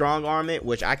you could strong arm it,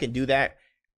 which I can do that,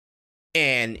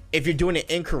 and if you're doing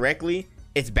it incorrectly,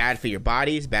 it's bad for your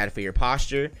body, it's bad for your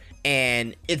posture,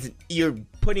 and you're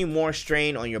putting more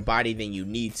strain on your body than you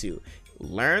need to.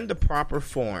 Learn the proper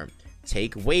form,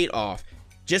 take weight off.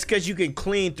 Just because you can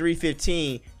clean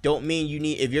 315 don't mean you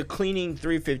need, if you're cleaning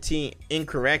 315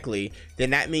 incorrectly,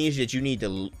 then that means that you need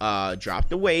to drop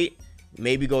the weight,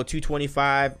 maybe go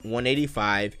 225,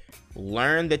 185,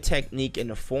 learn the technique and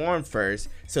the form first,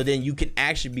 so then you can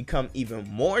actually become even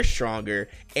more stronger.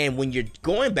 And when you're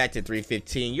going back to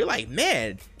 315, you're like,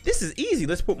 man, this is easy,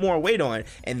 let's put more weight on.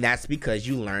 And that's because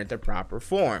you learned the proper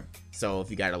form. So if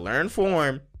you got to learn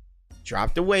form,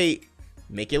 drop the weight,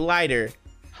 make it lighter,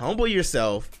 humble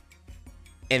yourself,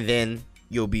 and then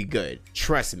you'll be good.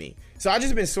 Trust me. So I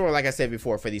just been sore, like I said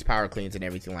before, for these power cleans and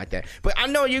everything like that. But I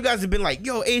know you guys have been like,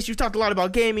 yo, Ace, you talked a lot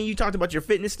about gaming, you talked about your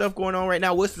fitness stuff going on right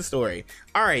now. What's the story?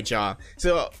 All right, y'all.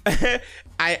 So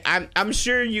I'm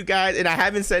sure you guys, and I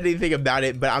haven't said anything about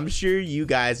it, but I'm sure you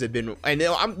guys have been, and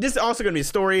this is also going to be a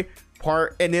story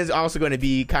part, and there's also going to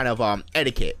be kind of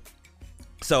etiquette.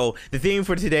 So the theme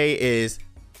for today is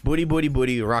booty, booty,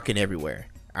 booty, rocking everywhere.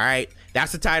 All right,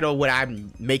 that's the title, what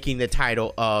I'm making the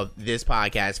title of this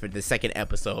podcast for the second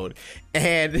episode.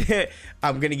 And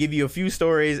I'm going to give you a few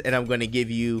stories, and I'm going to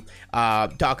give you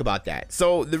talk about that.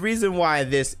 So the reason why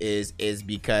this is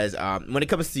because when it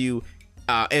comes to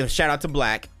and shout out to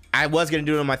Black. I was going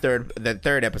to do it on the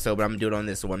third episode, but I'm going to do it on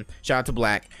this one. Shout out to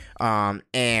Black.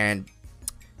 And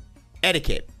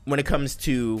etiquette when it comes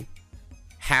to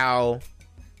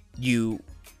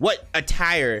what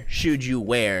attire should you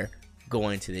wear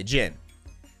going to the gym.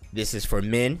 This is for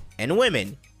men and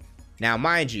women. Now,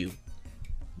 mind you,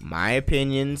 my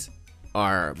opinions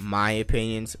are my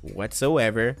opinions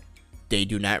whatsoever. They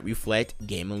do not reflect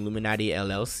Gaming Illuminati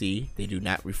LLC. They do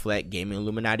not reflect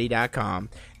GamingIlluminati.com.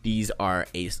 These are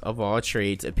Ace of All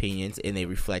Trades opinions, and they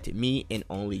reflect me and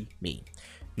only me.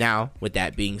 Now, with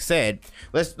that being said,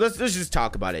 let's just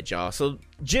talk about it, y'all. So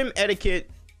gym etiquette,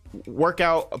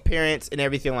 workout appearance, and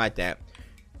everything like that.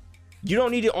 You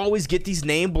don't need to always get these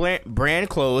name brand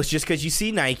clothes just because you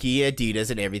see Nike,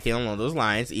 Adidas, and everything along those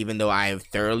lines, even though I have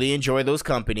thoroughly enjoyed those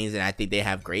companies and I think they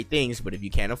have great things. But if you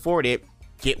can't afford it,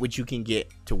 get what you can get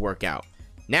to work out.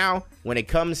 Now, when it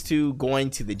comes to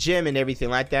going to the gym and everything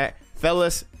like that,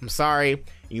 fellas, I'm sorry.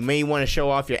 You may want to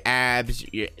show off your abs,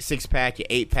 your 6-pack, your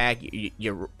 8-pack,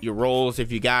 your rolls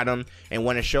if you got them, and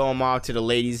want to show them off to the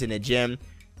ladies in the gym.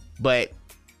 But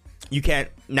you can't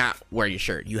not wear your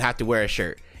shirt. You have to wear a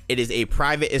shirt. It is a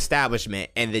private establishment,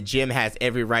 and the gym has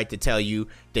every right to tell you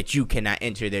that you cannot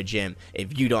enter their gym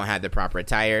if you don't have the proper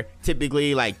attire.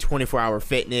 Typically, like 24-hour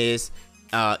fitness,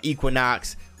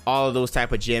 Equinox, all of those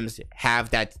type of gyms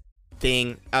have that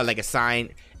thing, like a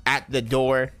sign at the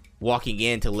door walking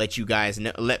in to let you guys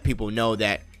know, let people know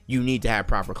that you need to have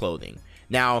proper clothing.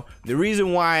 Now, the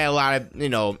reason why a lot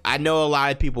of, I know a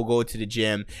lot of people go to the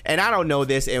gym, and I don't know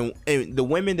this, and the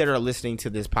women that are listening to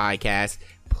this podcast,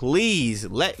 please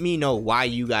let me know why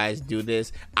you guys do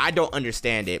this. I don't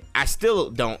understand it. I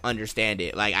still don't understand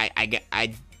it. Like,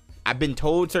 I've been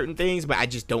told certain things, but I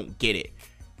just don't get it.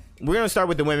 We're going to start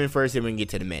with the women first, and we can get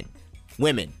to the men.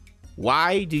 Women,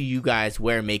 why do you guys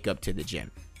wear makeup to the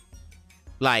gym?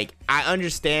 Like, I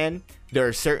understand there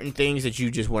are certain things that you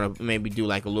just want to maybe do,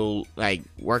 like a little, like,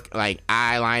 work, like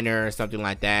eyeliner or something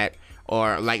like that.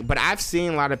 Or, like, but I've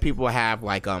seen a lot of people have,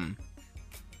 like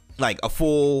a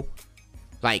full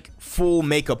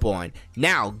makeup on.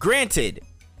 Now, granted,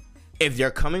 if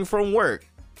they're coming from work,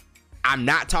 I'm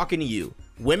not talking to you.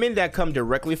 Women that come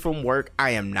directly from work,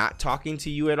 I am not talking to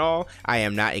you at all. I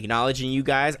am not acknowledging you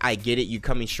guys. I get it. You're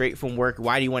coming straight from work.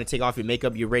 Why do you want to take off your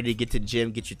makeup? You're ready to get to the gym,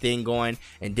 get your thing going,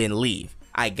 and then leave.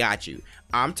 I got you.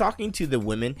 I'm talking to the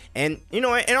women, and and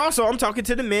also I'm talking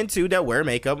to the men too that wear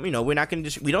makeup. We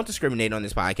don't discriminate on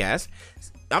this podcast.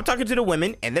 I'm talking to the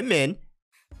women and the men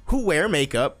who wear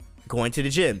makeup going to the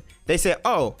gym. They say,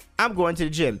 "Oh, I'm going to the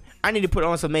gym. I need to put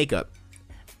on some makeup."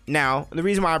 Now, the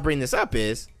reason why I bring this up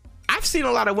is I've seen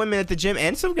a lot of women at the gym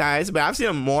and some guys, but I've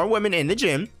seen more women in the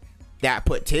gym that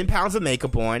put 10 pounds of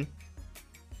makeup on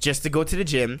just to go to the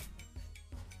gym.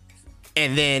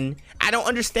 And then I don't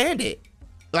understand it.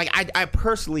 Like, I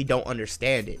personally don't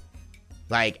understand it.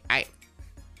 Like,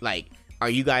 are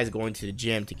you guys going to the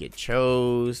gym to get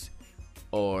chose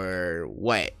or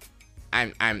what?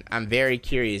 I'm very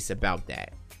curious about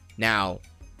that. Now,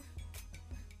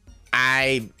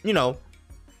 I don't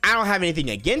have anything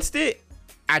against it.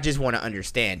 I just want to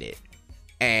understand it.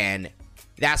 And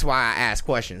that's why I ask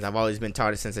questions. I've always been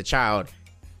taught it since a child.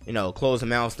 Closed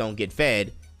mouths don't get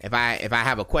fed. If I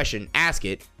have a question, ask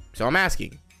it. So I'm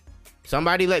asking.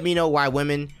 Somebody let me know why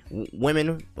women,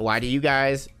 why do you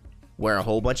guys wear a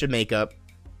whole bunch of makeup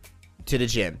to the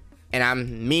gym? And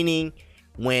I'm meaning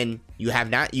when you've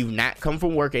not come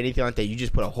from work or anything like that, you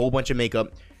just put a whole bunch of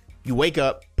makeup. You wake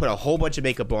up, put a whole bunch of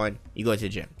makeup on, you go to the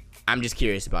gym. I'm just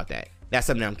curious about that. That's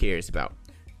something I'm curious about.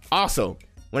 Also,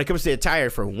 when it comes to attire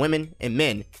for women and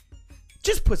men,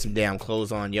 just put some damn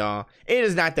clothes on, y'all. It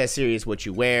is not that serious what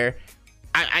you wear.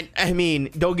 I mean,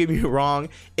 don't get me wrong.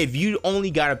 If you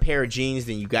only got a pair of jeans,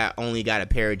 then you only got a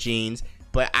pair of jeans.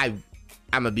 But I'm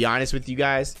gonna be honest with you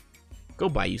guys. Go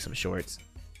buy you some shorts.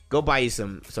 Go buy you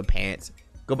some pants.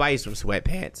 Go buy you some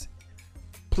sweatpants.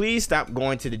 Please stop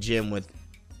going to the gym with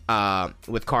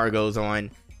cargos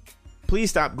on. Please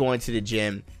stop going to the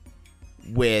gym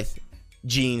with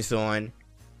jeans on.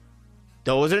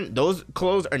 Those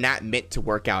clothes are not meant to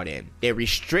work out in. They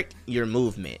restrict your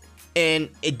movement, and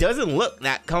it doesn't look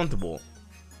that comfortable.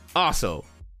 Also,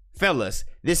 fellas,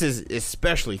 this is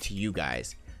especially to you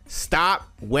guys. Stop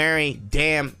wearing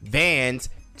damn Vans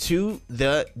to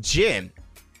the gym.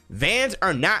 Vans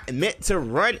are not meant to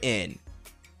run in.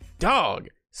 Dog,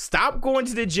 stop going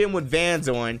to the gym with Vans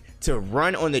on to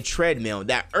run on the treadmill.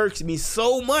 That irks me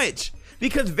so much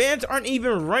because Vans aren't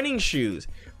even running shoes.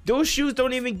 Those shoes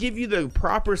don't even give you the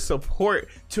proper support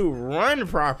to run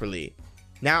properly.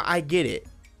 Now, I get it.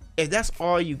 If that's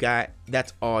all you got,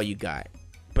 that's all you got.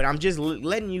 But I'm just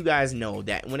letting you guys know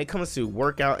that when it comes to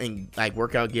workout and like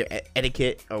workout gear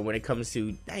etiquette, or when it comes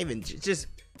to not even just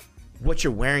what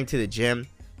you're wearing to the gym,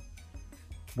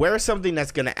 wear something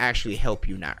that's going to actually help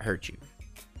you, not hurt you.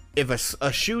 If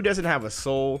a shoe doesn't have a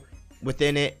sole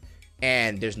within it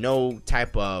and there's no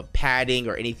type of padding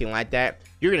or anything like that,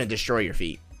 you're going to destroy your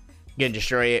feet. You're going to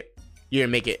destroy it. You're going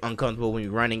to make it uncomfortable when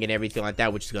you're running and everything like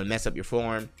that, which is going to mess up your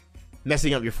form.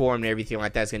 Messing up your form and everything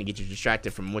like that is going to get you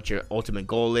distracted from what your ultimate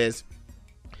goal is.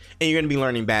 And you're going to be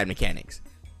learning bad mechanics.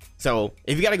 So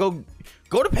if you got to go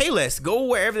to Payless, go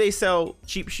wherever they sell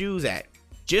cheap shoes at.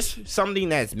 just something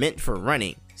that's meant for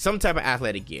running, some type of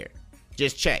athletic gear.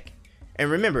 Just check.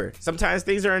 And remember, sometimes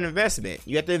things are an investment.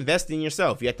 You have to invest in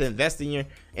yourself. You have to invest in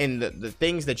the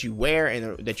things that you wear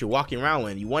and that you're walking around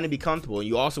with. You want to be comfortable.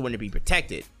 You also want to be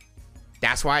protected.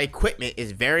 That's why equipment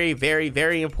is very, very,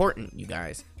 very important, you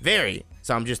guys. Very.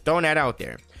 So I'm just throwing that out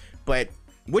there. But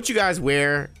what you guys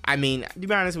wear, I mean, to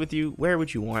be honest with you, wear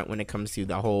what you want when it comes to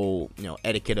the whole,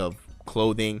 etiquette of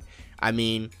clothing. I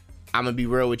mean, I'm going to be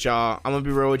real with y'all. I'm going to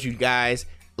be real with you guys.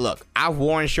 Look, I've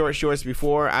worn short shorts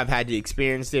before. I've had to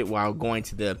experience it while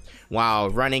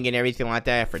running and everything like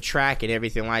that, for track and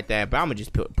everything like that. But I'm gonna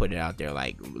just put it out there,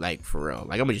 like for real.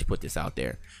 Like, I'm gonna just put this out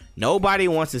there. Nobody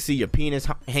wants to see your penis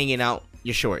hanging out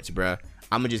your shorts, bruh.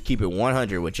 I'm gonna just keep it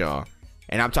 100 with y'all,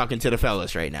 and I'm talking to the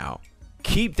fellas right now.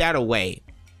 Keep that away.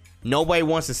 Nobody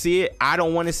wants to see it. I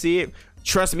don't want to see it.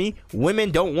 Trust me, women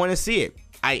don't want to see it.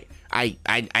 I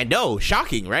know,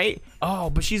 shocking, right? Oh,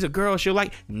 but she's a girl. She'll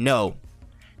like. No.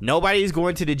 Nobody's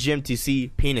going to the gym to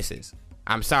see penises.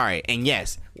 I'm sorry. And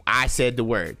yes, I said the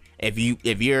word. If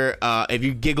you're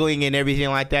giggling and everything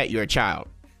like that, you're a child.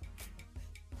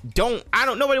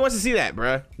 Nobody wants to see that,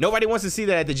 bruh. Nobody wants to see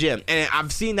that at the gym. And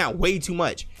I've seen that way too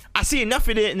much. I see enough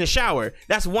of it in the shower.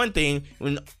 That's one thing.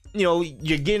 When, you're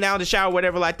getting out of the shower,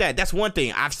 whatever like that. That's one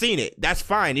thing. I've seen it. That's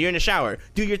fine. You're in the shower.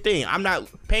 Do your thing. I'm not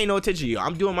paying no attention to you.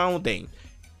 I'm doing my own thing.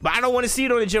 But I don't want to see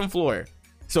it on the gym floor.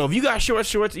 So if you got short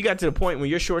shorts, you got to the point where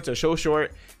your shorts are so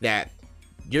short that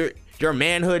your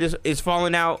manhood is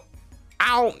falling out.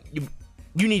 You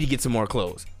need to get some more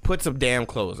clothes. Put some damn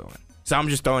clothes on. So I'm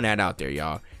just throwing that out there,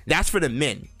 y'all. That's for the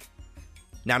men.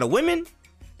 Now the women,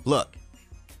 look,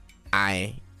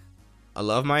 I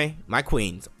love my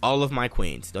queens, all of my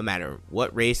queens, no matter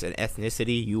what race and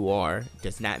ethnicity you are,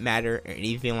 does not matter or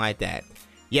anything like that.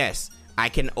 Yes, I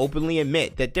can openly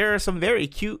admit that there are some very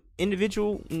cute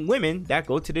individual women that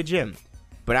go to the gym.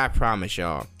 But I promise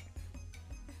y'all,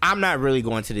 I'm not really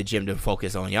going to the gym to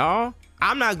focus on y'all.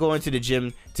 I'm not going to the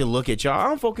gym to look at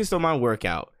y'all. I'm focused on my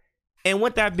workout. And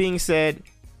with that being said,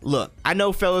 look, I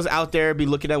know fellas out there be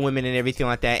looking at women and everything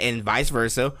like that, and vice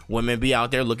versa. Women be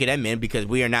out there looking at men, because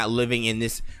we are not living in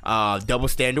this double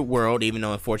standard world, even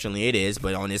though unfortunately it is.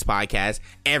 But on this podcast,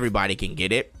 everybody can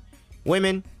get it.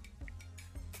 Women,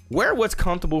 wear what's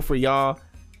comfortable for y'all,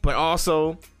 but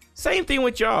also same thing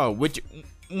with y'all.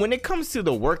 When it comes to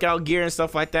the workout gear and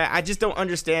stuff like that, I just don't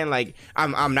understand. Like,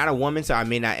 I'm not a woman, so I'm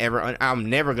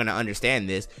never gonna understand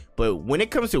this. But when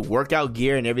it comes to workout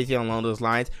gear and everything along those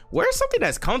lines, wear something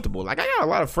that's comfortable. Like, I got a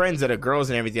lot of friends that are girls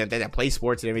and everything like that play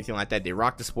sports and everything like that. They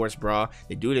rock the sports bra,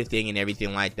 they do their thing and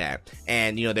everything like that.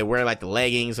 And they wear like the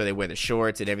leggings, or they wear the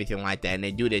shorts and everything like that, and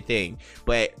they do their thing.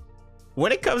 But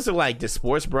when it comes to like the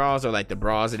sports bras, or like the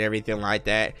bras and everything like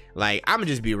that, like, I'm gonna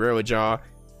just be real with y'all.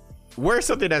 Wear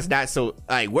something that's not so,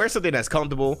 like, wear something that's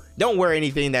comfortable. Don't wear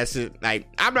anything that's like,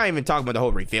 I'm not even talking about the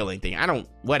whole revealing thing.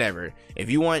 Whatever. If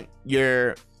you want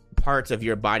your parts of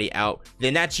your body out,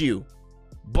 then that's you.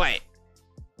 But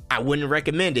I wouldn't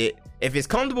recommend it. If it's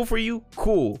comfortable for you,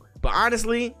 cool. But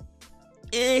honestly,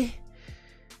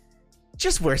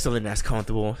 just wear something that's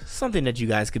comfortable. Something that you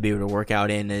guys could be able to work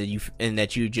out in, and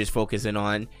that you just focusing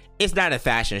on. It's not a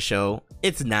fashion show.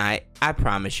 It's not. I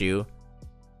promise you.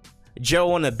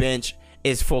 Joe on the bench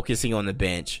is focusing on the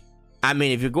bench. I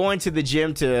mean, if you're going to the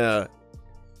gym to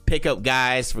pick up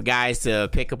guys, for guys to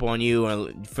pick up on you,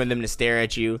 or for them to stare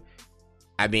at you,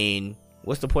 I mean,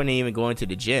 what's the point of even going to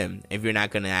the gym if you're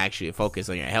not going to actually focus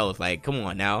on your health? Like, come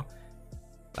on now.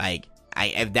 Like,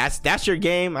 if that's your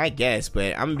game, I guess.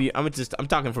 But I'm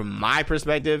talking from my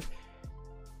perspective.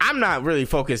 I'm not really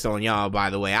focused on y'all, by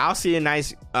the way. I'll see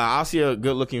a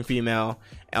good looking female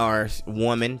or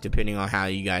woman, depending on how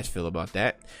you guys feel about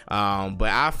that. But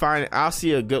I'll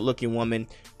see a good looking woman,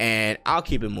 and I'll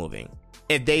keep it moving.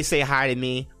 If they say hi to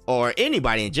me, or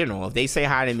anybody in general, if they say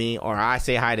hi to me, or I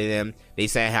say hi to them, they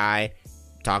say hi,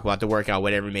 talk about the workout,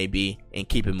 whatever it may be, and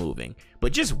keep it moving.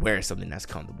 But just wear something that's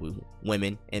comfortable,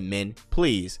 women and men,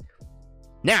 please.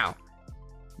 Now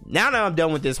that I'm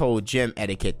done with this whole gym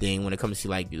etiquette thing, when it comes to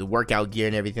like the workout gear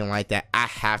and everything like that, I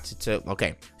have to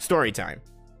okay, story time.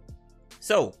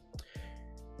 So,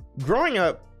 growing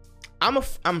up, I'm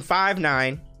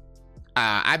 5'9".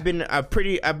 I've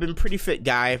been pretty fit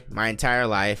guy my entire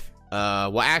life.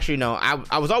 Well, actually, no,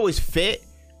 I was always fit,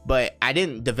 but I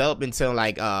didn't develop until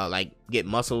like get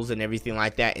muscles and everything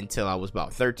like that until I was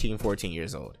about 13, 14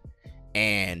 years old.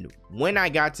 And when I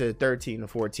got to 13 or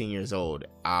 14 years old,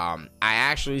 I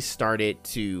actually started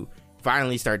to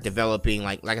finally start developing,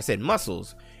 like I said,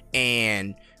 muscles.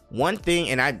 And one thing,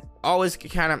 and I always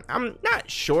I'm not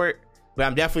short, but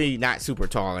I'm definitely not super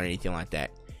tall or anything like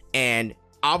that. And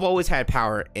I've always had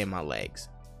power in my legs.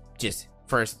 just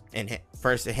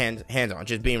hands on,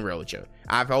 just being real with you.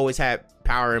 I've always had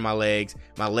power in my legs.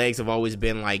 My legs have always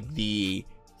been like the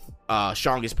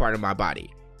strongest part of my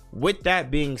body. With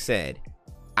that being said,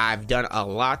 I've done a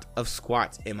lot of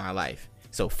squats in my life.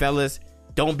 So fellas,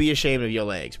 don't be ashamed of your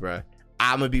legs, bro.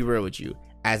 I'm gonna be real with you.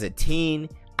 As a teen,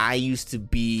 I used to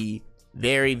be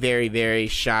very, very, very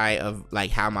shy of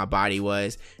like how my body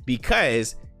was,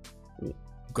 because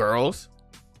girls,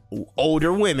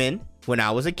 older women, when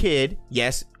I was a kid,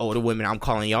 yes, older women, I'm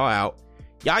calling y'all out,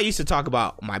 y'all used to talk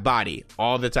about my body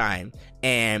all the time.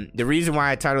 And the reason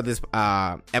why I titled this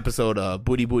episode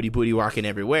Booty Booty Booty Walking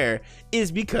Everywhere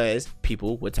is because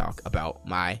people would talk about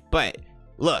my butt.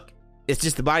 Look, it's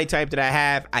just the body type that I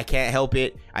have. I can't help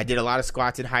it. I did a lot of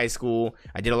squats in high school.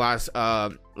 I did a lot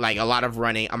of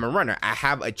running. I'm a runner. I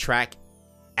have a track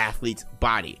athlete's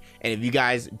body. And if you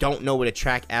guys don't know what a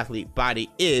track athlete body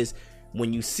is,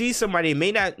 when you see somebody, it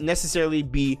may not necessarily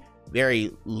be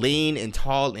very lean and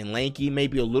tall and lanky,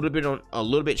 maybe a little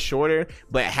bit shorter,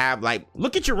 but have like,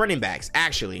 look at your running backs.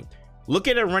 Actually, look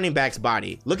at a running back's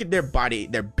body. Look at their body.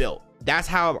 They're built. That's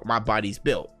how my body's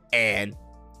built. And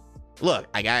look,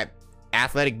 I got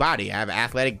athletic body. I have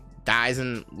athletic thighs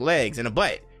and legs and a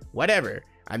butt, whatever.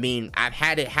 I mean, I've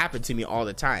had it happen to me all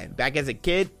the time. Back as a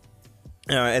kid,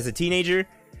 as a teenager,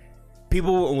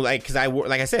 people like, because I wore,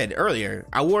 like I said earlier,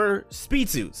 I wore speed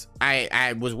suits.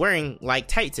 I was wearing like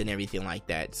tights and everything like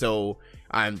that. So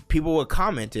people would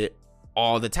comment it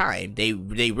all the time. They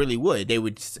really would. They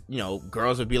would,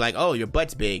 girls would be like, "Oh, your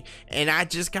butt's big," and I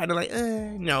just kind of like,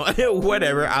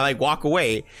 whatever. I like walk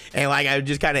away and like I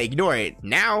just kind of ignore it.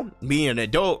 Now, being an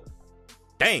adult,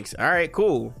 thanks. All right,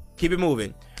 cool. Keep it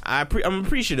moving. I'm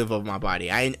appreciative of my body.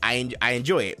 I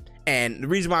enjoy it. And the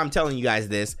reason why I'm telling you guys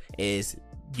this is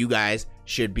you guys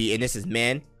should be, and this is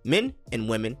men and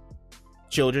women,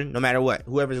 children, no matter what,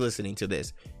 whoever's listening to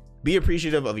this, be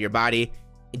appreciative of your body.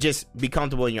 Just be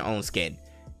comfortable in your own skin.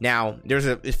 Now, there's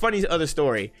a funny other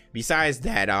story besides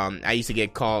that. I used to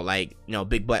get called like,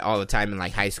 big butt all the time in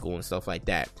like high school and stuff like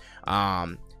that.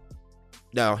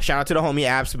 No, shout out to the homie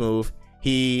Ab Smooth.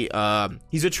 He's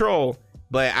a troll,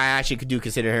 but I actually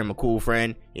consider him a cool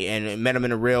friend, and met him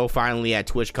in a real finally at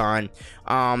TwitchCon.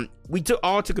 We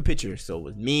all took a picture. So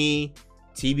with me,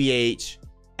 TBH,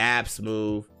 Ab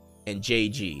Smooth, and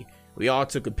JG, we all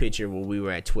took a picture when we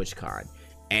were at TwitchCon,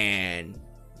 and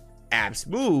Ab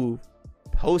Smooth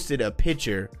posted a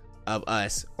picture of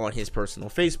us on his personal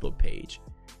Facebook page.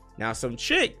 Now some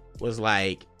chick was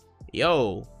like,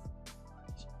 "Yo,"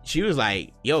 she was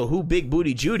like, "Yo, who Big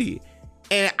Booty Judy?"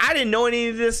 And I didn't know any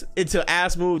of this until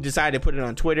Ab Smooth decided to put it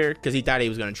on Twitter, because he thought he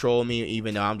was going to troll me,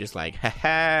 even though I'm just like,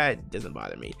 haha, it doesn't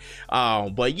bother me.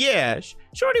 But yeah,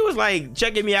 Shorty was like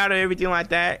checking me out and everything like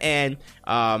that. And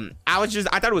I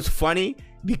thought it was funny,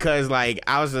 because like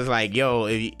I was just like, yo,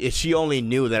 if she only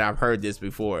knew that I've heard this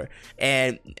before.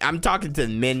 And I'm talking to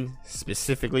men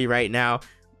specifically right now.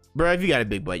 Bro, if you got a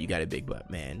big butt, you got a big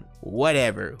butt, man.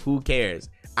 Whatever, who cares?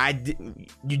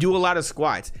 You do a lot of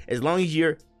squats. As long as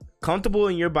you're comfortable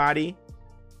in your body,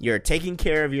 you're taking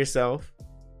care of yourself,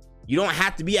 you don't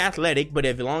have to be athletic, but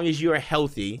as long as you're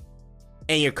healthy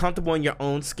and you're comfortable in your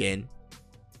own skin,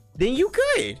 then you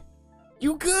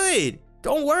good.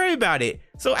 Don't worry about it.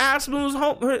 So Ab Smooth's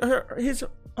his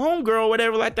homegirl,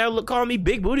 whatever like that, call me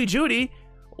Big Booty Judy,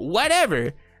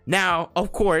 whatever. Now,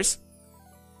 of course,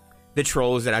 the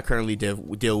trolls that I currently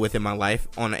deal with in my life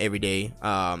on an everyday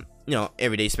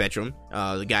everyday spectrum,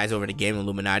 the guys over at the Game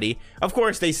Illuminati, of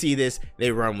course they see this,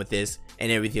 they run with this and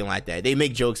everything like that. They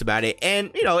make jokes about it, and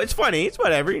it's funny, it's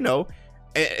whatever.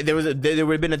 There would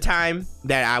have been a time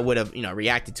that I would have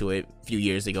reacted to it a few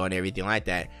years ago and everything like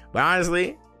that, but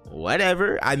honestly,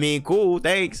 whatever. I mean, cool,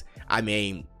 thanks. I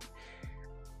mean,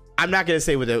 I'm not gonna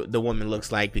say what the woman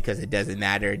looks like, because it doesn't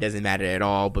matter. It doesn't matter at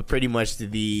all. But pretty much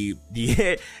the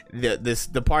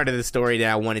part of the story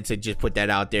that I wanted to just put that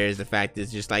out there is the fact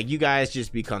is just like, you guys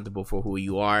just be comfortable for who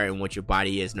you are and what your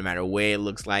body is, no matter what it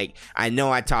looks like. I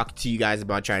know I talk to you guys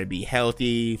about trying to be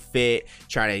healthy, fit,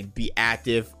 try to be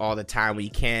active all the time when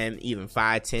you can, even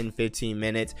 5, 10, 15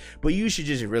 minutes. But you should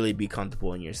just really be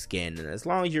comfortable in your skin. And as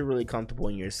long as you're really comfortable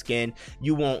in your skin,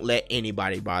 you won't let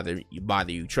anybody bother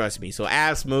you. Trust me. So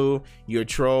Ab Smooth, you're a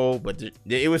troll, but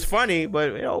it was funny,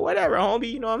 but whatever,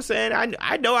 homie. You know what I'm saying?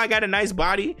 I know I got a nice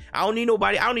body. I don't need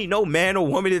nobody. I don't need no man or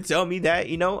woman to tell me that.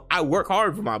 I work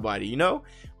hard for my body.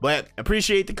 But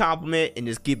appreciate the compliment and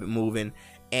just keep it moving.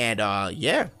 And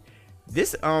yeah,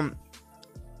 this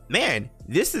man,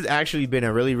 this has actually been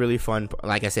a really, really fun,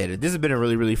 like I said, this has been a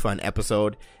really, really fun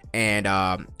episode. And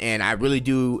I really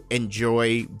do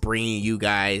enjoy bringing you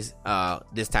guys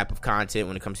this type of content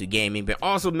when it comes to gaming, but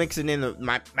also mixing in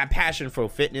my passion for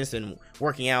fitness and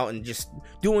working out and just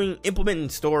implementing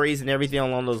stories and everything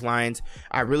along those lines.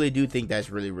 I really do think that's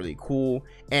really, really cool,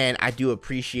 and I do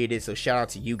appreciate it. So shout out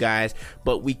to you guys.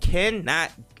 But we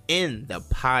cannot end the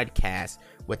podcast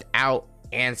without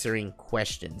answering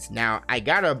questions. Now, I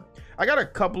got a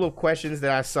couple of questions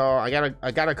that I saw. I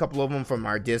got a couple of them from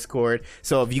our Discord.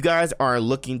 So if you guys are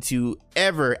looking to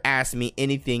ever ask me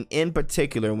anything in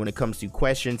particular when it comes to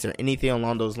questions or anything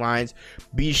along those lines,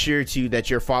 be sure that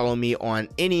you're following me on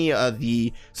any of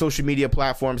the social media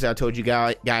platforms that I told you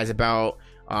guys about.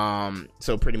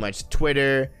 So pretty much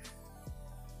Twitter,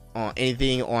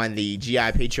 anything on the GI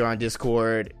Patreon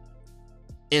Discord,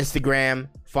 Instagram.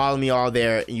 Follow me all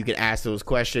there, and you can ask those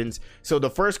questions. So the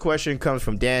first question comes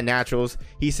from Dan Naturals.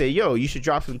 He said, yo, you should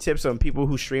drop some tips on people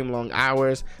who stream long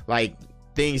hours, like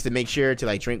things to make sure to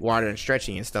like drink water and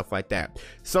stretching and stuff like that.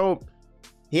 So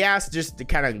he asked just to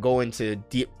kind of go into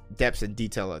deep depths and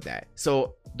detail of that.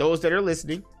 So those that are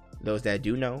listening, those that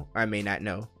do know, I may not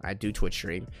know, I do Twitch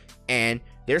stream, and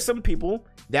there's some people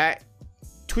that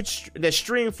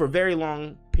stream for very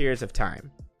long periods of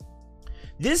time.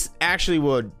 This actually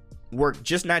would work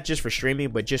not just for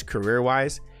streaming, but just career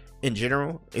wise in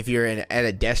general. If you're at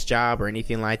a desk job or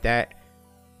anything like that,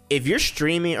 if you're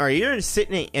streaming or you're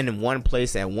sitting in one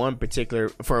place at one particular,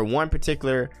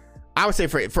 I would say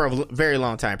for a very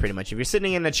long time, pretty much. If you're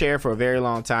sitting in a chair for a very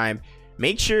long time,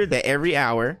 make sure that every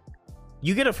hour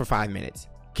you get up for 5 minutes.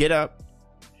 Get up,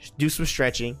 do some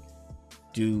stretching,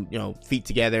 do feet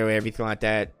together or everything like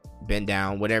that, bend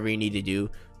down, whatever you need to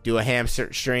do a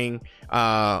hamstring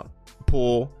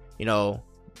pull,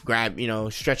 grab,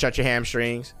 stretch out your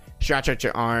hamstrings, stretch out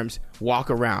your arms, walk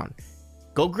around,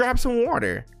 go grab some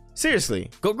water.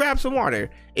 Seriously, go grab some water.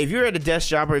 If you're at a desk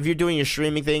job or if you're doing your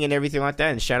streaming thing and everything like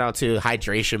that, and shout out to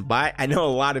Hydration Bot. I know a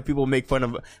lot of people make fun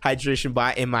of Hydration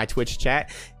Bot in my Twitch chat.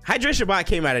 Hydration Bot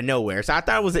came out of nowhere, so I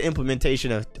thought it was an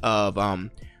implementation of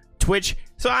Twitch.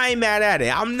 So I ain't mad at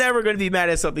it. I'm never going to be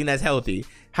mad at something that's healthy.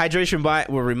 Hydration Bot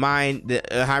will remind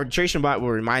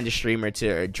the streamer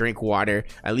to drink water,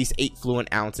 at least 8 fluid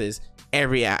ounces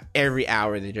every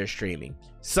hour that they're streaming.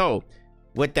 So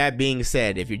with that being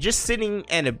said, if you're just sitting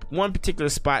at one particular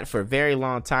spot for a very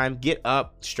long time, get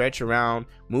up, stretch around,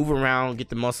 move around, get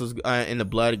the muscles in the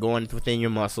blood going within your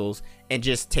muscles, and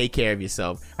just take care of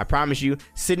yourself. I promise you,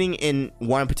 sitting in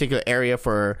one particular area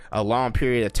for a long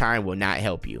period of time will not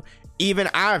help you. Even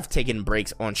I've taken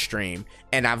breaks on stream,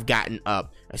 and I've gotten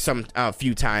up a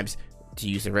few times to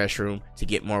use the restroom, to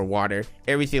get more water,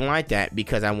 everything like that,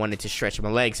 because I wanted to stretch my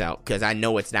legs out, because I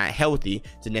know it's not healthy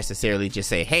to necessarily just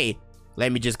say, hey,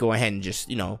 let me just go ahead and just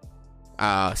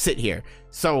sit here.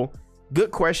 So good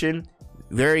question,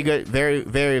 very good, very,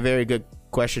 very, very good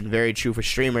question. Very true for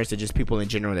streamers, to just people in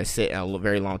general that sit a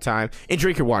very long time. And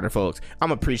drink your water, folks. I'm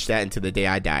gonna preach that until the day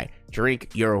I die.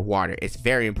 Drink your water. It's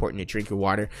very important to drink your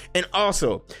water. And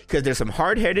also, because there's some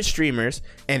hard-headed streamers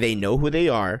and they know who they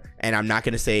are, and I'm not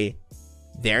gonna say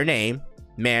their name,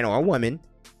 man or woman,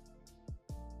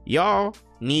 y'all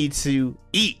need to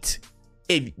eat.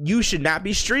 If you should not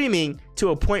be streaming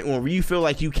to a point where you feel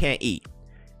like you can't eat.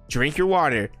 Drink your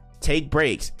water, take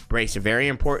breaks. Breaks are very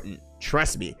important.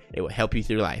 Trust me, it will help you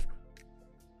through life.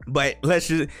 But let's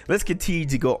continue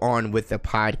to go on with the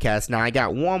podcast. Now I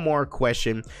got one more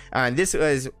question. This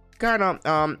is kind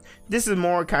of this is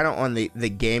more kind of on the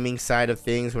gaming side of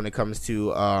things when it comes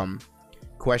to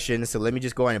questions. So let me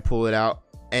just go ahead and pull it out.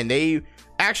 And they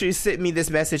actually sent me this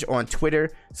message on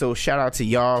Twitter, so shout out to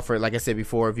y'all for, like I said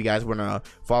before, if you guys want to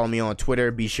follow me on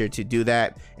Twitter, be sure to do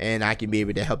that, and I can be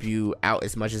able to help you out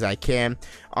as much as I can.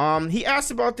 He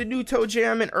asked about the new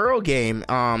ToeJam and Earl game,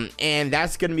 and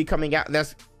that's going to be coming out.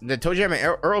 That's the ToeJam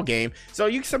and Earl game. So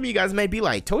some of you guys may be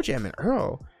like, ToeJam and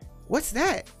Earl, what's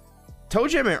that?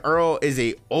 ToeJam and Earl is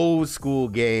a old school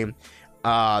game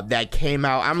that came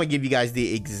out. I'm gonna give you guys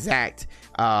the exact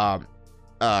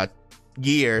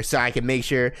year so I can make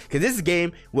sure, because this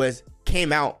game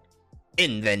came out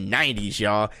in the 90s,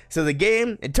 y'all. So the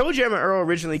game, and ToeJam and Earl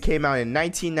originally came out in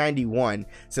 1991.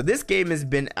 So this game has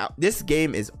been out. This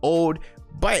game is old,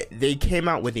 but they came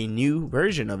out with a new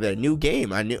version of a new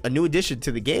game, a new addition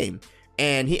to the game.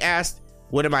 And he asked,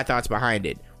 what are my thoughts behind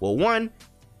it? Well, one,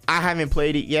 I haven't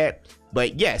played it yet,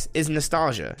 but yes, it's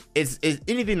nostalgia. It's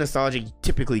anything nostalgic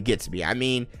typically gets me. I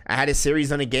mean, I had a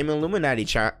series on the Gaming Illuminati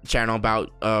channel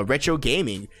about retro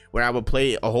gaming, where I would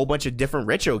play a whole bunch of different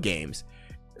retro games.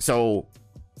 So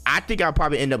I think I'll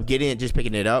probably end up getting it, just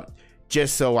picking it up.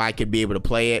 just so I could be able to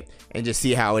play it and just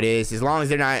see how it is. As long as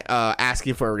they're not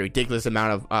asking for a ridiculous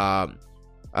amount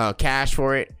of cash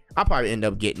for it, I'll probably end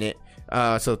up getting it.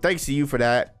 So thanks to you for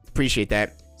that. Appreciate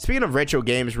that. Speaking of retro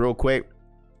games real quick,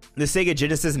 the Sega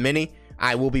Genesis Mini,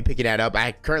 I will be picking that up.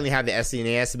 I currently have the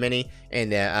SNES Mini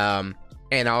and the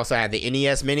and I also have the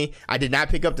NES Mini. I did not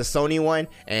pick up the Sony one,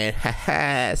 and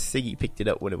Siggy picked it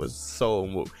up when it was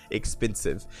so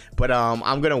expensive. But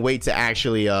I'm gonna wait to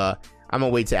actually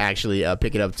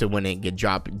pick it up to when it get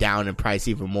dropped down in price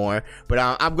even more. But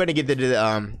I'm gonna get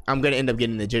I'm gonna end up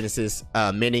getting the Genesis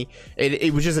Mini.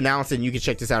 It was just announced, and you can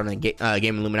check this out on the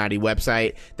Game Illuminati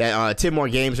website, that 10 more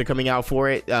games are coming out for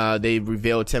it. They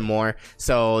revealed 10 more.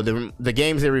 So the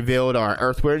games they revealed are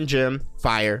Earthworm Jim,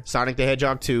 Fire, Sonic the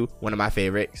Hedgehog 2, one of my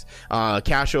favorites,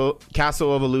 Castle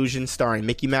of Illusion starring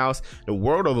Mickey Mouse, The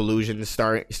World of Illusion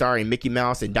starring Mickey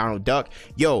Mouse and Donald Duck.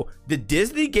 Yo, the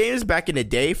Disney games back in the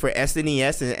day for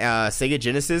SNES and Sega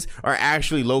Genesis are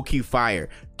actually low-key fire.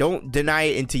 Don't deny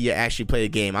it until you actually play the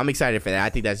game. I'm excited for that. I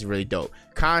think that's really dope.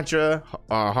 Contra,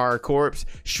 Horror Corps,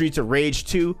 Streets of Rage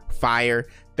 2, fire.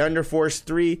 Thunder Force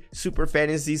 3, Super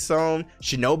Fantasy Zone,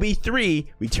 Shinobi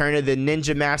 3, Return of the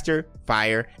Ninja Master,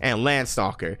 fire, and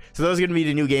Landstalker. So those are going to be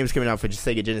the new games coming out for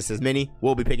Sega Genesis Mini.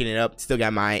 We'll be picking it up. Still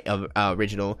got my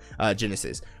original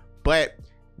Genesis. But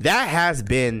that has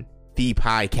been the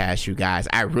podcast, you guys.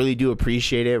 I really do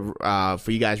appreciate it for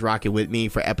you guys rocking with me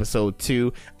for episode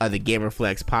 2 of the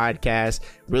Gamerflex podcast.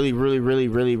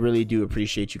 Really do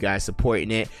appreciate you guys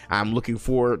supporting it. I'm looking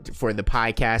forward for the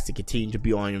podcast to continue to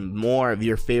be on more of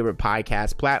your favorite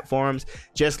podcast platforms.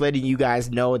 Just letting you guys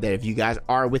know that if you guys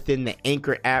are within the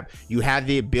Anchor app, you have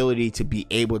the ability to be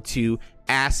able to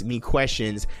ask me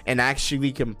questions, and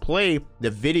actually can play the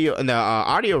video and the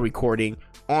audio recording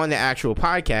on the actual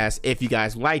podcast if you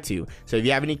guys would like to. So if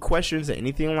you have any questions or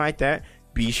anything like that,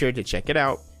 be sure to check it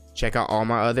out. Check out all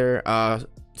my other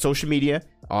social media.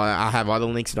 I'll have all the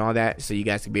links and all that, so you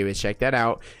guys can be able to check that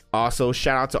out. Also,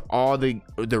 shout out to all the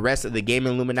rest of the Game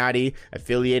Illuminati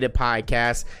affiliated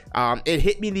podcasts. It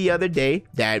hit me the other day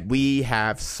that we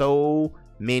have so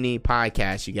many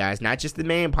podcasts, you guys. Not just the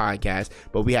main podcast,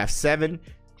 but we have 7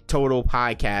 total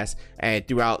podcasts and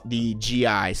throughout the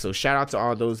GI. So shout out to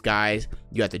all those guys.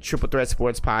 You got the Triple Threat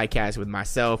Sports podcast with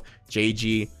myself,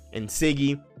 JG, and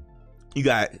Siggy. You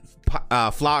got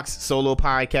Flock's solo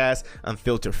podcast,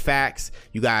 Unfiltered Facts.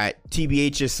 You got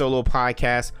TBH's solo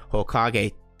podcast,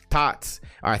 Hokage Thoughts.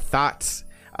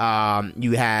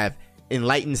 You have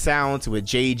Enlightened Sounds with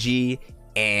JG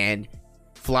and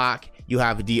Flock. You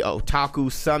have the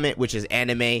Otaku Summit, which is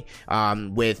anime,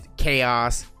 with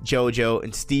Chaos, JoJo,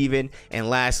 and Steven. And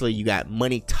lastly, you got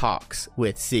Money Talks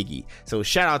with Siggy. So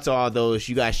shout out to all those.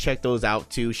 You guys check those out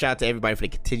too. Shout out to everybody for the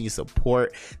continued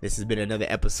support. This has been another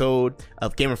episode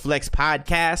of Gamerflex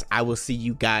Podcast. I will see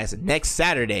you guys next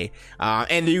Saturday.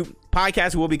 And the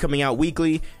podcast will be coming out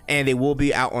weekly, and they will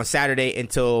be out on Saturday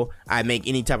until I make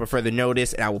any type of further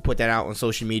notice, and I will put that out on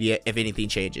social media if anything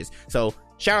changes. So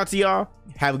shout out to y'all.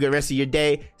 Have a good rest of your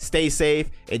day. Stay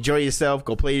safe. Enjoy yourself.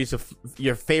 Go play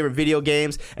your favorite video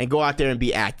games and go out there and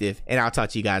be active. And I'll talk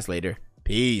to you guys later.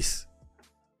 Peace.